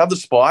Steelers have the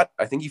spot.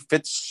 I think he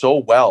fits so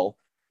well.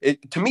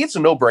 To me, it's a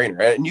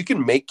no-brainer, and you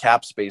can make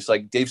cap space,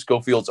 like Dave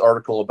Schofield's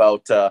article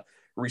about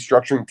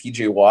restructuring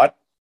TJ Watt.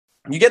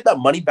 You get that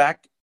money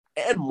back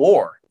and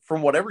more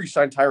from whatever you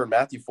signed Tyrann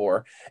Mathieu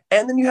for,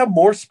 and then you have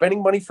more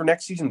spending money for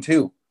next season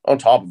too on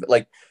top of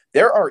it.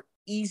 There are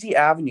easy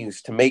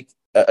avenues to make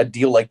a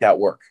deal like that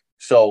work.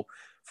 So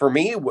for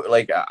me,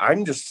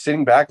 I'm just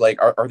sitting back,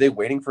 are they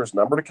waiting for his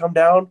number to come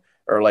down,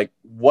 or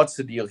what's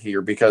the deal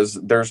here? Because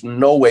there's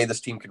no way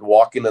this team could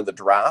walk into the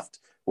draft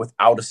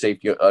without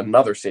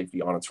another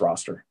safety on its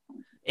roster.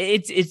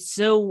 It's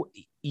so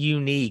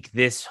unique,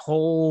 this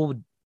whole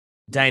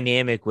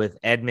dynamic with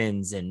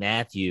Edmunds and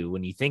Mathieu.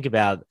 When you think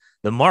about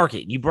the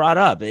market you brought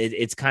up,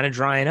 it's kind of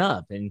drying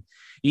up, and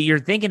you're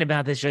thinking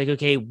about this. You're like,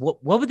 okay,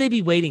 what would they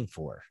be waiting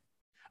for?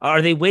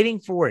 Are they waiting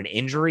for an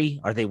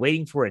injury? Are they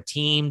waiting for a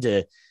team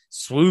to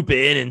swoop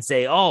in and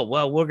say, oh,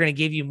 well, we're going to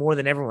give you more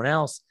than everyone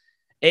else?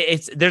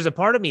 There's a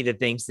part of me that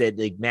thinks that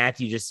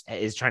Mathieu just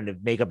is trying to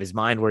make up his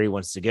mind where he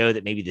wants to go,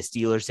 that maybe the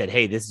Steelers said,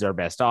 hey, this is our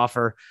best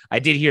offer. I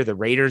did hear the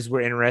Raiders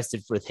were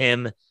interested with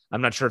him.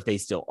 I'm not sure if they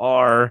still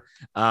are.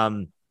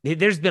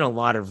 there's been a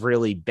lot of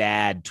really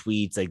bad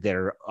tweets, like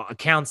there are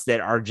accounts that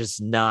are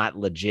just not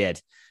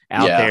legit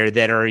out there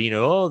that are,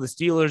 oh, the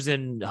Steelers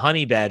and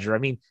Honey Badger. I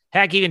mean,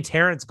 heck, even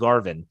Terrence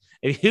Garvin.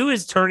 I mean, who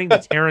is turning to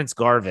Terrence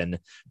Garvin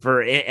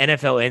for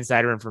NFL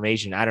insider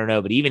information? I don't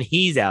know, but even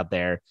he's out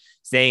there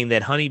saying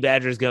that Honey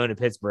Badger is going to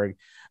Pittsburgh.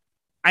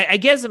 I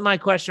guess my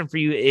question for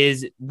you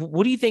is,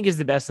 what do you think is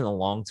the best in the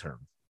long term?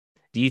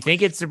 Do you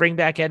think it's to bring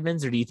back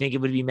Edmonds, or do you think it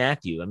would be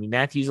Matthew? I mean,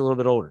 Matthew's a little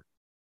bit older,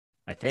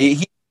 I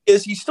think.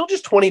 He's still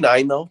just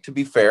 29, though, to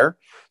be fair.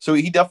 So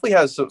he definitely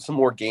has some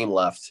more game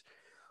left.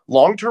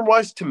 Long-term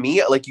wise, to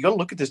me, like, you got to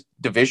look at this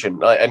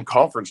division and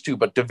conference too,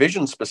 but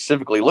division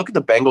specifically, look at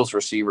the Bengals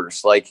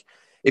receivers. Like,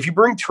 if you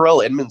bring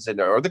Terrell Edmonds in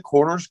there, are the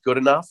corners good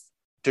enough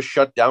to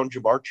shut down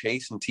Jamar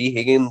Chase and T.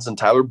 Higgins and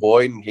Tyler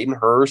Boyd and Hayden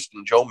Hurst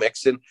and Joe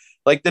Mixon?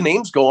 Like, the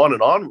names go on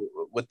and on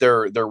with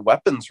their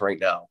weapons right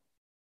now.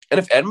 And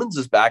if Edmonds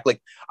is back,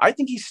 like, I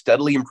think he's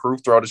steadily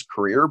improved throughout his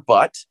career,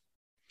 but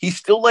he's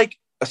still like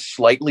a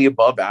slightly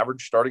above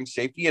average starting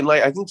safety. And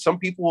like, I think some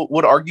people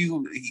would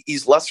argue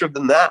he's lesser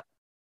than that.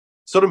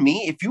 So to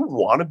me, if you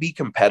want to be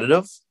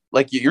competitive,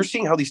 like, you're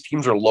seeing how these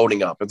teams are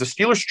loading up. If the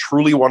Steelers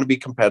truly want to be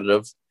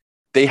competitive,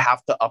 they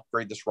have to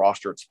upgrade this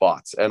roster at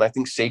spots. And I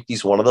think safety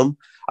is one of them.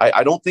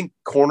 I don't think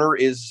corner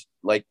is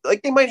like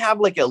they might have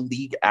like a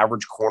league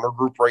average corner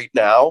group right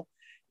now.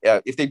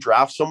 If they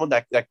draft someone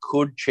that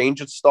could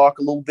change its stock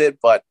a little bit,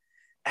 but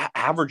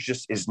average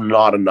just is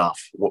not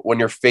enough when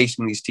you're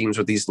facing these teams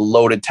with these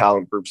loaded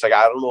talent groups. Like,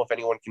 I don't know if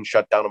anyone can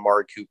shut down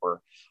Amari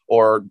Cooper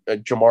or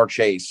Jamar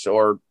Chase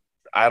or,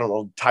 I don't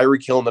know,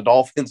 Tyreek Hill and the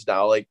Dolphins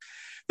now. Like,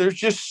 there's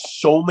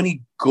just so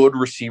many good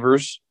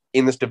receivers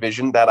in this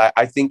division that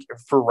I think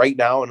for right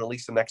now, and at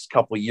least the next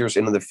couple of years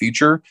into the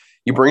future,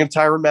 you bring a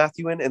Tyrann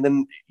Mathieu in, and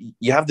then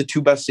you have the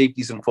two best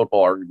safeties in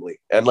football, arguably.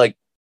 And like,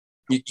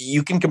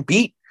 you can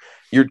compete.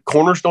 Your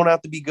corners don't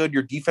have to be good.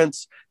 Your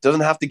defense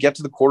doesn't have to get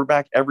to the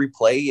quarterback every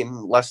play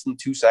in less than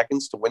 2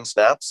 seconds to win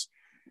snaps.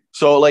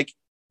 So like,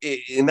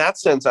 in that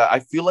sense, I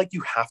feel like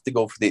you have to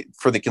go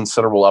for the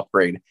considerable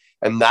upgrade.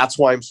 And that's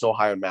why I'm so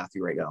high on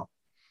Matthew right now.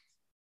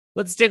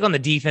 Let's stick on the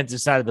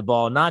defensive side of the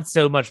ball. Not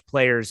so much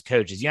players,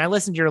 coaches. I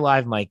listened to your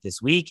live mic this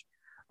week.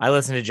 I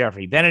listened to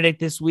Jeffrey Benedict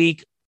this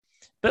week.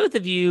 Both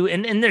of you,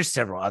 and there's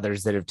several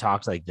others that have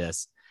talked like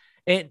this.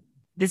 And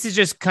this is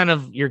just kind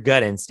of your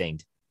gut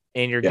instinct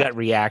and your gut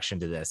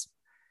reaction to this.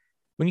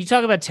 When you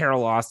talk about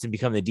Terrell Austin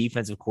become the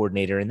defensive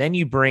coordinator, and then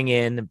you bring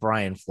in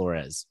Brian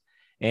Flores.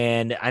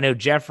 And I know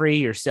Jeffrey,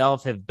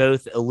 yourself have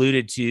both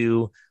alluded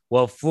to,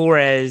 well,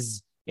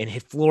 Flores and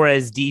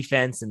Flores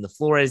defense and the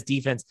Flores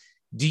defense.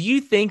 Do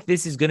you think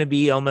this is going to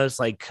be almost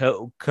like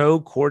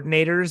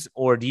co-coordinators,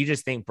 or do you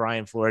just think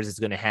Brian Flores is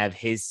going to have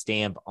his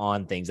stamp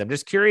on things? I'm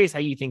just curious how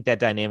you think that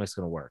dynamic's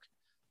going to work.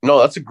 No,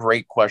 that's a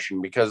great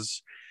question,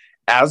 because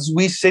as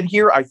we sit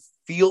here, I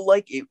feel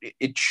like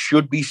it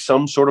should be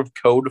some sort of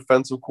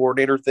co-defensive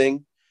coordinator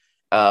thing.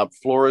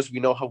 Flores, we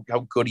know how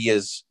good he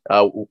is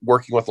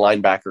working with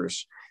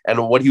linebackers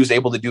and what he was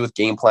able to do with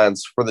game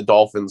plans for the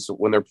Dolphins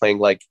when they're playing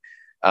like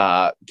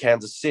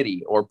Kansas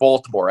City or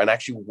Baltimore and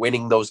actually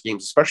winning those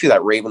games, especially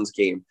that Ravens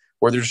game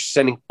where they're just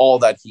sending all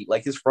that heat.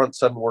 Like, his front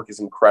seven work is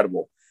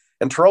incredible.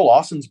 And Terrell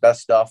Austin's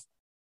best stuff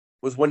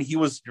was when he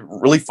was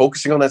really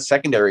focusing on that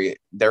secondary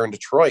there in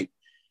Detroit.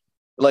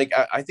 Like,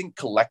 I think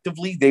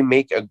collectively they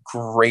make a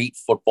great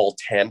football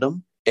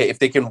tandem. If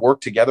they can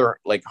work together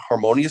like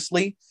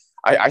harmoniously,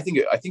 I think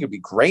it'd be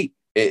great.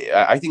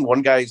 I think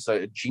one guy's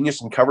a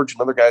genius in coverage,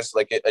 another guy's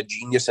like a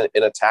genius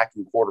in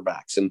attacking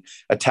quarterbacks and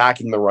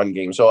attacking the run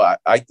game. So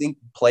I think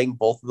playing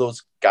both of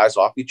those guys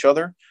off each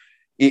other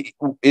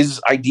is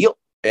ideal.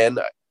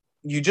 And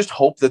you just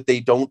hope that they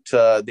don't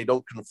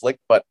conflict.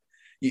 But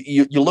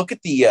you look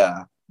at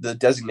the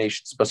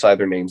designations beside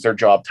their names, their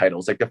job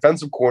titles, like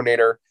defensive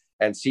coordinator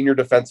and senior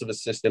defensive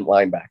assistant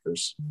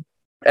linebackers.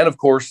 And of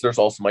course, there's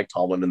also Mike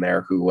Tomlin in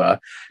there who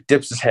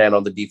dips his hand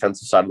on the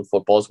defensive side of the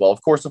football as well.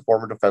 Of course, a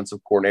former defensive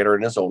coordinator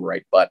in his own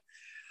right. But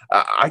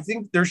I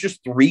think there's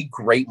just three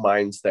great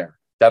minds there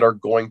that are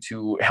going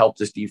to help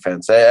this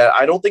defense.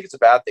 I don't think it's a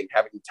bad thing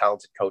having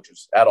talented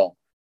coaches at all.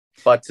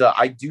 But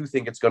I do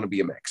think it's going to be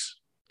a mix.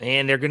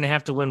 And they're going to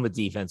have to win with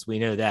defense. We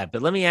know that.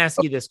 But let me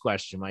ask you this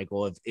question,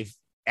 Michael. If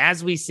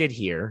as we sit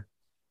here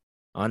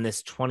on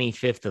this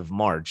 25th of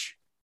March,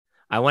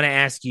 I want to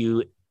ask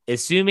you,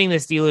 assuming the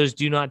Steelers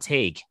do not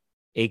take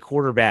a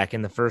quarterback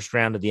in the first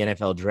round of the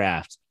NFL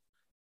draft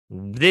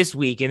this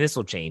week, and this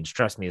will change,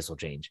 trust me, this will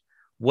change.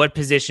 What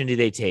position do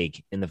they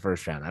take in the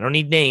first round? I don't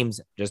need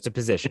names, just a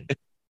position.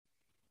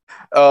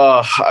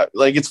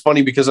 Like, it's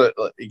funny because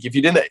if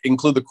you didn't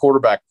include the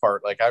quarterback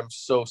part, like, I'm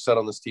so set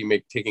on this team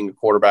taking a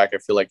quarterback. I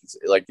feel like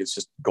it's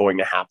just going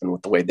to happen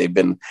with the way they've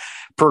been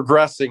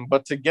progressing.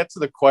 But to get to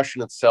the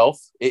question itself,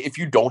 if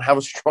you don't have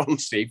a strong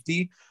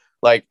safety,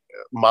 like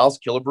Miles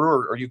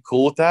Killebrew, are you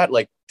cool with that?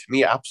 Like, to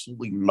me,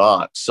 absolutely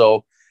not.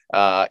 So,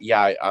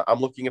 I'm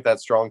looking at that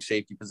strong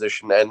safety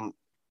position. And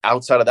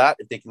outside of that,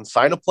 if they can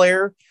sign a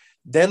player,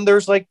 then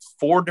there's like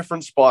 4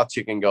 different spots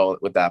you can go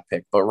with that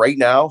pick. But right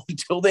now,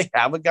 until they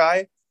have a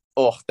guy,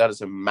 that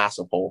is a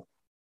massive hole.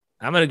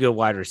 I'm going to go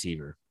wide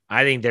receiver.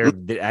 I think they're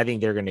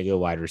going to go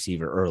wide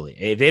receiver early.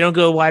 If they don't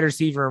go wide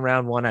receiver in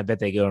round 1, I bet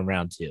they go in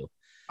round 2.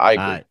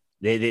 I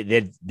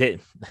agree.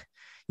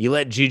 You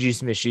let Juju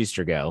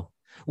Smith-Schuster go.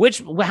 What's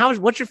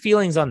your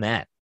feelings on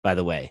that, by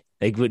the way?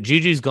 Like,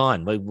 Juju's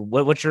gone. Like,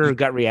 what's your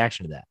gut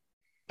reaction to that?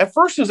 At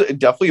first, I was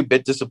definitely a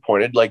bit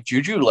disappointed. Like,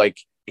 Juju, like,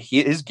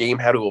 his game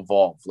had to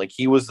evolve. Like,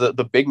 he was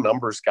the big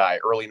numbers guy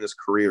early in his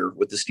career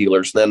with the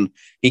Steelers. Then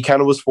he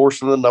kind of was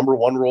forced into the number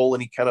 1 role,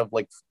 and he kind of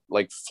like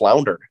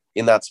floundered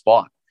in that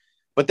spot.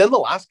 But then the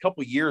last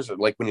couple of years,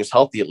 like when he was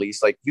healthy, at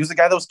least, like, he was the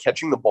guy that was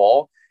catching the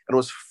ball and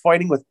was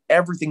fighting with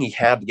everything he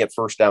had to get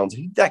first downs.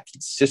 He did that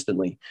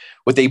consistently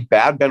with a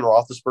bad Ben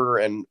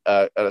Roethlisberger and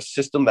a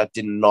system that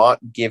did not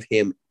give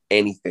him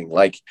anything.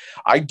 Like,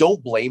 I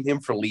don't blame him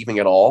for leaving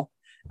at all.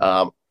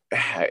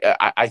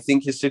 I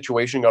think his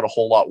situation got a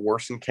whole lot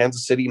worse in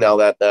Kansas City now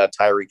that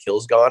Tyreek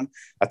Hill's gone.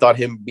 I thought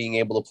him being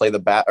able to play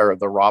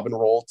the Robin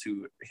role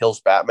to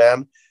Hill's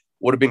Batman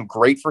would have been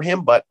great for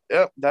him, but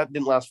that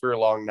didn't last very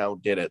long now,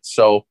 did it?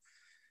 So,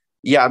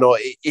 yeah, no,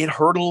 it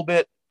hurt a little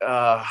bit.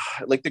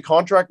 Like, the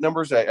contract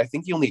numbers, I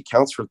think he only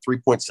accounts for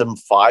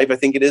 3.75, I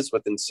think it is,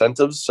 with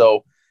incentives.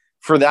 So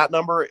for that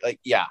number,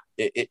 like, yeah,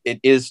 it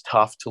is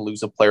tough to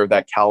lose a player of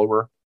that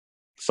caliber,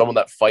 someone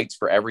that fights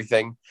for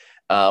everything.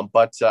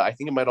 But I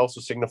think it might also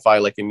signify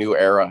like a new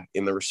era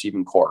in the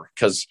receiving core,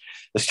 because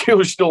the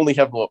Steelers still only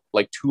have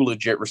like 2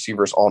 legit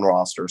receivers on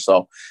roster.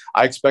 So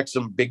I expect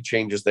some big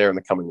changes there in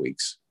the coming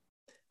weeks.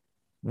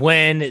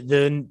 When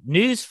the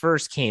news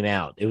first came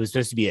out, it was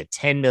supposed to be a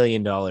 $10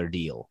 million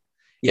deal.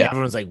 Yeah.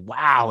 Everyone's like,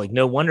 wow, like,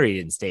 no wonder he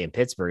didn't stay in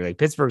Pittsburgh. Like,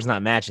 Pittsburgh's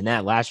not matching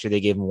that. Last year, they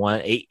gave him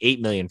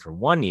 $8 million for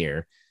 1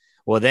 year.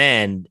 Well,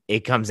 then it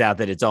comes out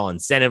that it's all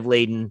incentive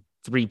laden,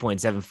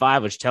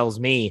 3.75, which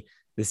tells me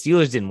the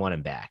Steelers didn't want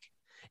him back.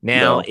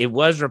 Now, It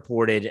was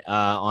reported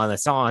I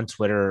saw on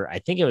Twitter, I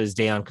think it was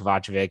Dejan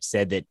Kovacevic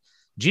said that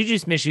Juju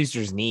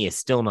Smith-Schuster's knee is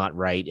still not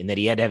right and that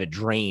he had to have it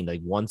drained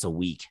like once a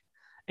week.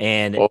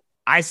 And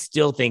I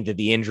still think that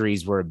the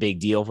injuries were a big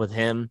deal with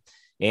him.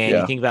 And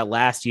you think about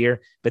last year,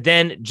 but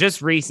then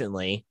just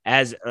recently,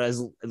 as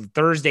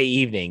Thursday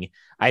evening,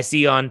 I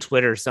see on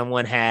Twitter,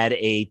 someone had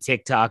a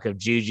TikTok of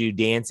Juju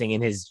dancing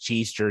in his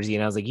Chiefs jersey.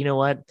 And I was like, you know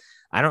what?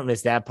 I don't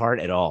miss that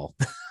part at all.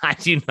 I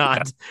do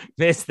not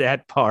miss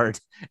that part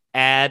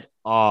at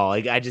all.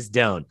 Like, I just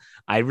don't.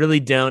 I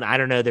really don't. I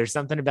don't know. There's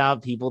something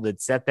about people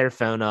that set their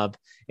phone up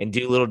and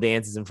do little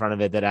dances in front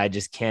of it that I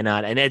just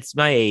cannot. And it's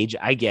my age.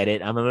 I get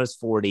it. I'm almost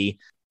 40.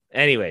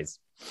 Anyways.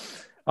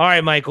 All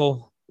right,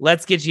 Michael,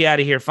 let's get you out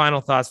of here. Final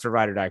thoughts for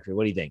Ride or Die Crew.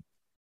 What do you think?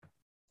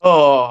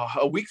 Oh,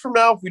 a week from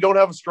now, if we don't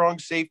have a strong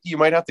safety, you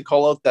might have to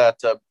call out that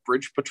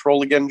bridge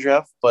patrol again,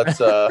 Jeff. But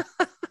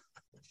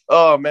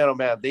oh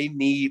man, they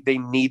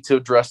need to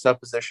address that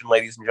position,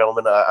 ladies and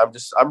gentlemen.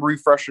 I'm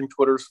refreshing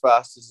Twitter as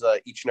fast as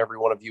each and every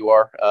one of you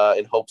are,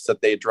 in hopes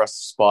that they address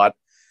the spot.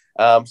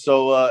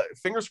 So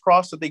fingers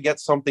crossed that they get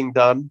something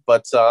done.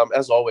 But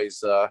as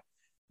always,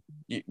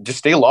 you just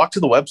stay locked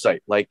to the website.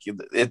 Like,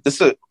 this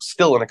is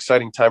still an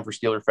exciting time for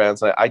Steeler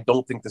fans. I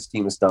don't think this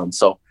team is done.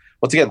 So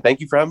once again,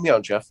 thank you for having me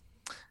on, Jeff.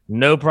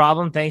 No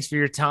problem. Thanks for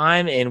your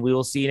time, and we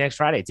will see you next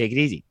Friday. Take it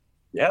easy.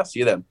 Yeah, see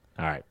you then.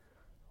 All right.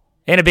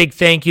 And a big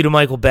thank you to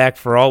Michael Beck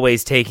for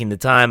always taking the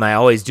time. I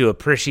always do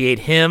appreciate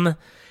him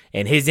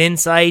and his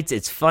insights.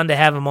 It's fun to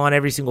have him on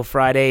every single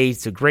Friday.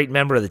 He's a great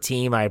member of the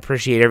team. I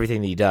appreciate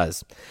everything that he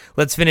does.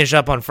 Let's finish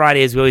up on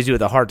Friday as we always do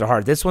with a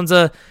heart-to-heart. This one's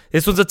a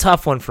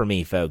tough one for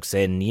me, folks.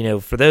 And, you know,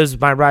 for those of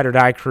my Ride or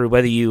Die Crew,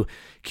 whether you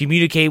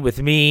communicate with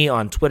me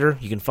on Twitter,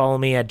 you can follow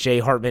me at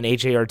jhartman,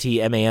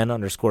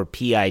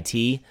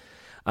 HARTMAN_PIT.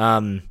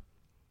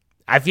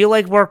 I feel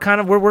like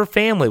we're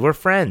family. We're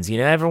friends. You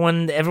know,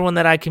 everyone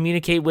that I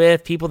communicate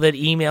with, people that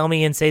email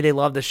me and say they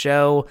love the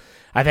show.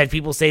 I've had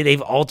people say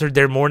they've altered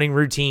their morning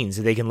routine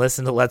so they can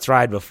listen to Let's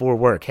Ride before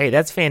work. Hey,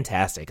 that's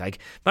fantastic. Like,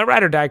 my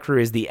Ride or Die Crew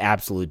is the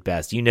absolute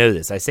best. You know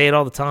this. I say it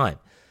all the time.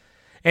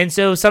 And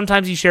so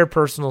sometimes you share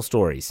personal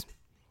stories.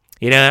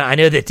 You know, I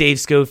know that Dave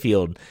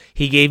Schofield,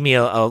 he gave me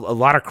a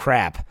lot of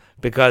crap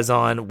because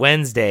on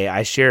Wednesday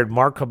I shared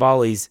Mark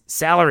Cabali's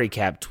salary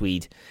cap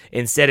tweet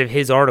instead of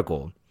his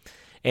article.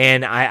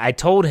 And I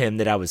told him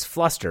that I was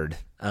flustered.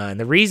 And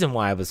the reason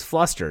why I was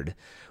flustered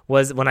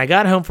was when I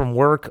got home from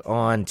work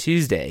on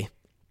Tuesday,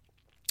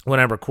 when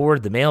I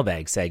recorded the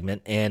mailbag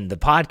segment and the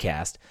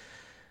podcast,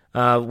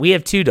 we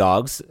have 2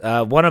 dogs.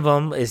 One of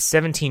them is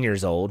 17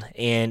 years old,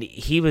 and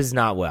he was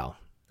not well.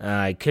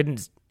 He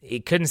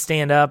couldn't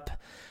stand up,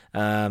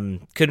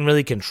 couldn't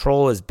really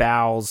control his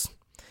bowels,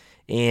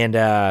 and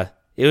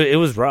it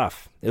was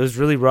rough. It was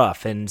really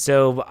rough. And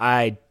so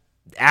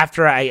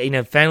after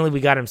finally we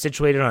got him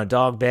situated on a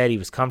dog bed, he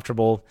was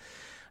comfortable.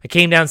 I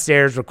came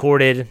downstairs,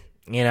 recorded.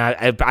 You know,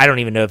 I don't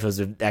even know if it was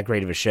that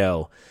great of a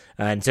show.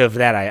 And so for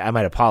that, I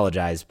might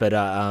apologize. But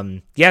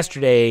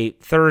yesterday,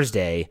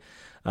 Thursday,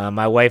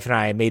 my wife and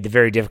I made the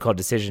very difficult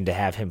decision to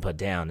have him put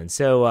down. And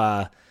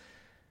so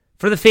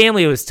for the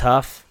family, it was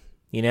tough.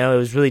 You know, it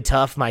was really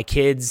tough. My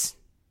kids,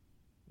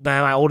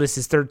 my oldest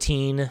is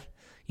 13,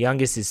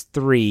 youngest is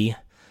 3.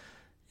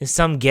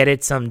 Some get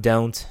it, some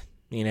don't.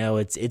 You know,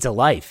 it's a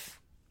life.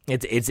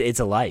 It's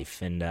a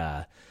life, and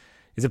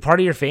it's a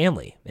part of your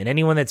family. And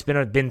anyone that's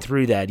been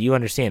through that, you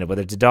understand it.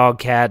 Whether it's a dog,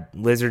 cat,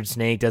 lizard,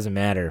 snake, doesn't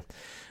matter.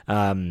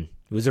 It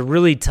was a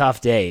really tough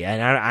day,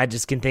 and I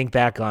just can think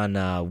back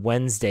on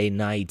Wednesday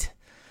night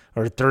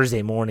or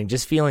Thursday morning,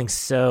 just feeling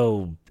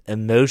so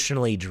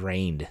emotionally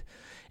drained,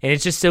 and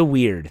it's just so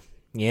weird.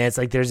 Yeah, it's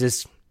like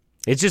it's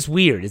just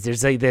weird.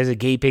 There's a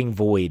gaping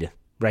void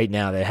right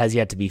now that has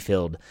yet to be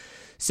filled.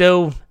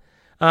 So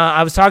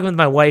I was talking with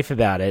my wife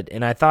about it,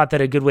 and I thought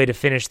that a good way to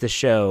finish the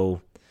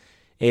show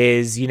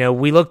is, you know,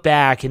 we look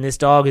back, and this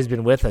dog has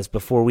been with us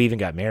before we even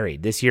got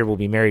married. This year we'll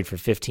be married for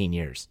 15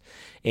 years,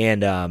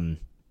 and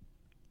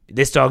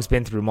this dog's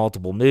been through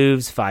multiple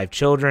moves, 5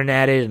 children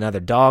added,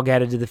 another dog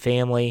added to the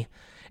family.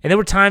 And there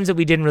were times that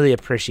we didn't really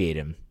appreciate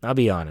him. I'll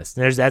be honest.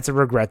 That's a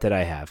regret that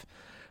I have.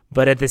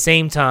 But at the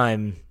same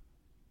time,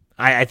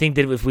 I think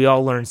that if we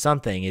all learn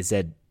something is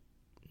that,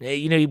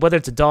 you know, whether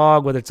it's a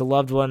dog, whether it's a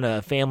loved one,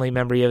 a family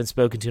member you haven't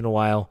spoken to in a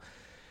while,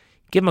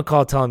 give him a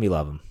call, tell him you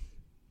love him.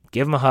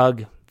 Give him a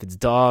hug. If it's a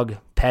dog,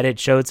 pet it,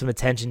 show it some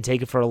attention,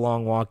 take it for a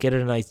long walk, get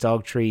it a nice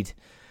dog treat,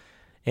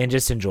 and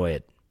just enjoy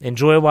it.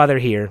 Enjoy it while they're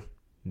here.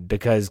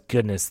 Because,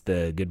 goodness,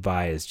 the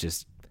goodbye is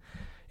just,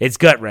 it's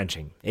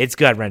gut-wrenching. It's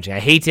gut-wrenching. I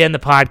hate to end the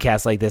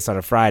podcast like this on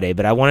a Friday,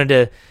 but I wanted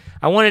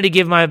to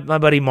give my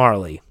buddy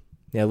Marley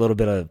a little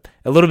bit of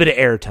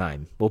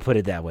airtime. We'll put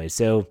it that way.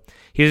 So,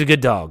 he was a good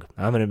dog.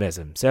 I'm going to miss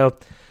him. So,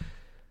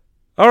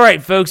 all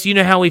right, folks, you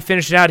know how we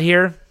finish it out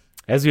here,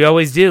 as we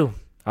always do.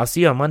 I'll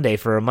see you on Monday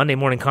for a Monday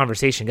morning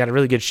conversation. Got a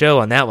really good show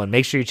on that one.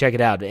 Make sure you check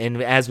it out.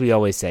 And as we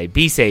always say,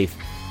 be safe,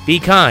 be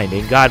kind,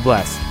 and God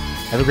bless.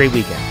 Have a great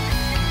weekend.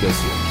 Go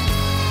Steelers.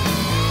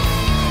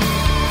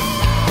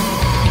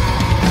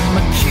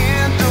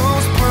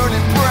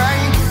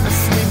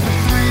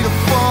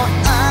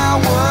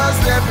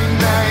 Every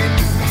night,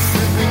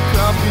 sipping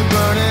coffee,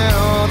 burning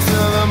all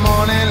till the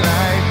morning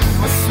light.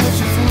 My switch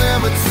is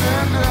never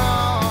turned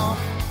off.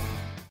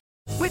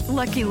 With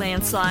Lucky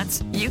Land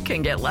Slots, you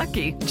can get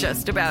lucky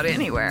just about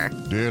anywhere.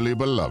 Dearly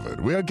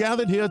beloved, we are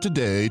gathered here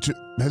today to...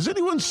 Has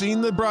anyone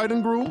seen the bride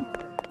and groom?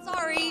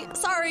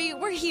 Sorry,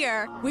 we're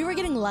here. We were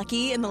getting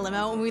lucky in the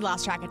limo and we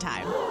lost track of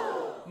time.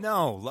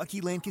 No,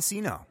 Lucky Land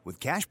Casino, with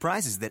cash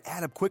prizes that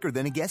add up quicker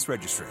than a guest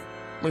registry.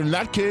 In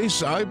that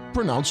case, I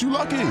pronounce you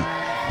lucky.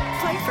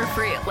 Play for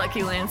free at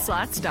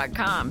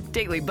LuckyLandSlots.com.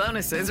 Daily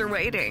bonuses are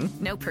waiting.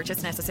 No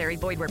purchase necessary.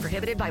 Void where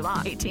prohibited by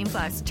law.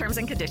 18+. Terms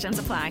and conditions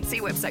apply. See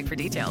website for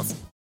details.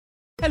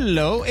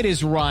 Hello, it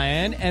is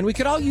Ryan, and we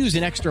could all use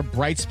an extra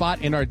bright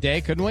spot in our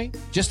day, couldn't we?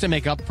 Just to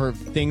make up for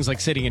things like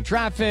sitting in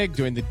traffic,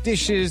 doing the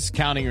dishes,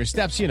 counting your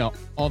steps, you know,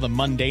 all the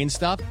mundane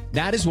stuff.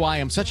 That is why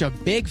I'm such a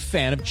big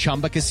fan of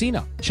Chumba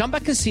Casino. Chumba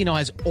Casino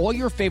has all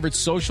your favorite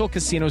social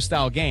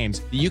casino-style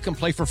games that you can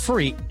play for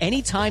free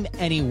anytime,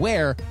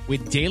 anywhere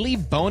with daily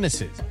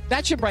bonuses.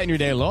 That should brighten your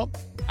day a little.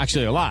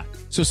 Actually, a lot.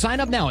 So sign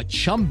up now at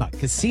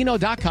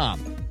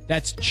ChumbaCasino.com.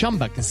 That's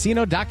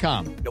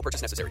ChumbaCasino.com. No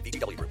purchase necessary.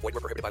 VGW Group. Void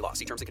where prohibited by law.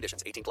 See terms and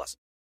conditions. 18+.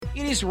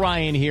 It is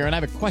Ryan here, and I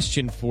have a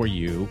question for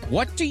you.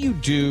 What do you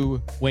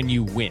do when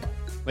you win?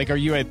 Like, are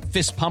you a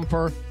fist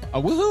pumper,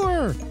 a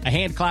woohooer, a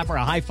hand clapper,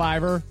 a high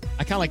fiver?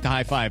 I kind of like the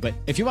high five, but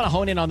if you want to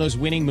hone in on those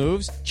winning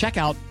moves, check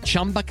out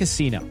Chumba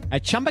Casino.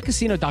 At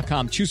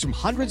ChumbaCasino.com, choose from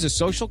hundreds of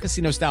social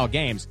casino-style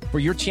games for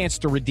your chance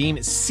to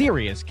redeem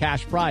serious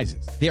cash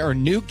prizes. There are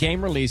new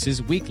game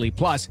releases weekly,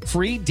 plus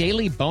free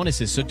daily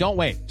bonuses, so don't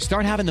wait.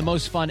 Start having the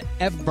most fun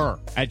ever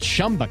at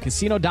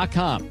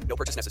ChumbaCasino.com. No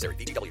purchase necessary.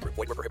 VGW Group.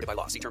 Void where prohibited by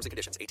law. See terms and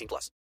conditions.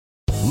 18+.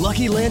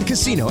 Lucky Land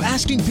Casino,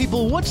 asking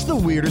people, what's the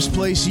weirdest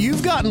place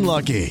you've gotten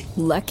lucky?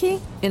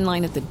 Lucky? In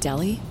line at the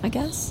deli, I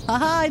guess?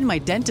 Aha, in my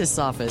dentist's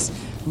office.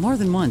 More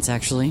than once,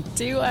 actually.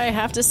 Do I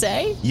have to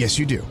say? Yes,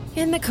 you do.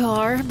 In the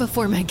car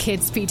before my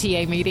kids'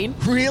 PTA meeting.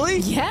 Really?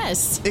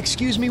 Yes.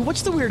 Excuse me,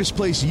 what's the weirdest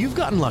place you've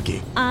gotten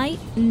lucky? I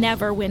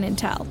never win and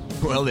tell.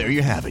 Well, there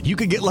you have it. You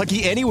can get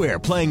lucky anywhere,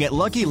 playing at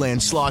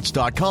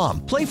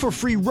LuckyLandSlots.com. Play for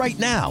free right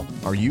now.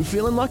 Are you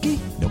feeling lucky?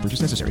 No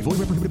purchase necessary. Void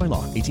where prohibited by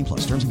law.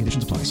 18+. Terms and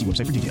conditions apply. See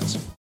website for details.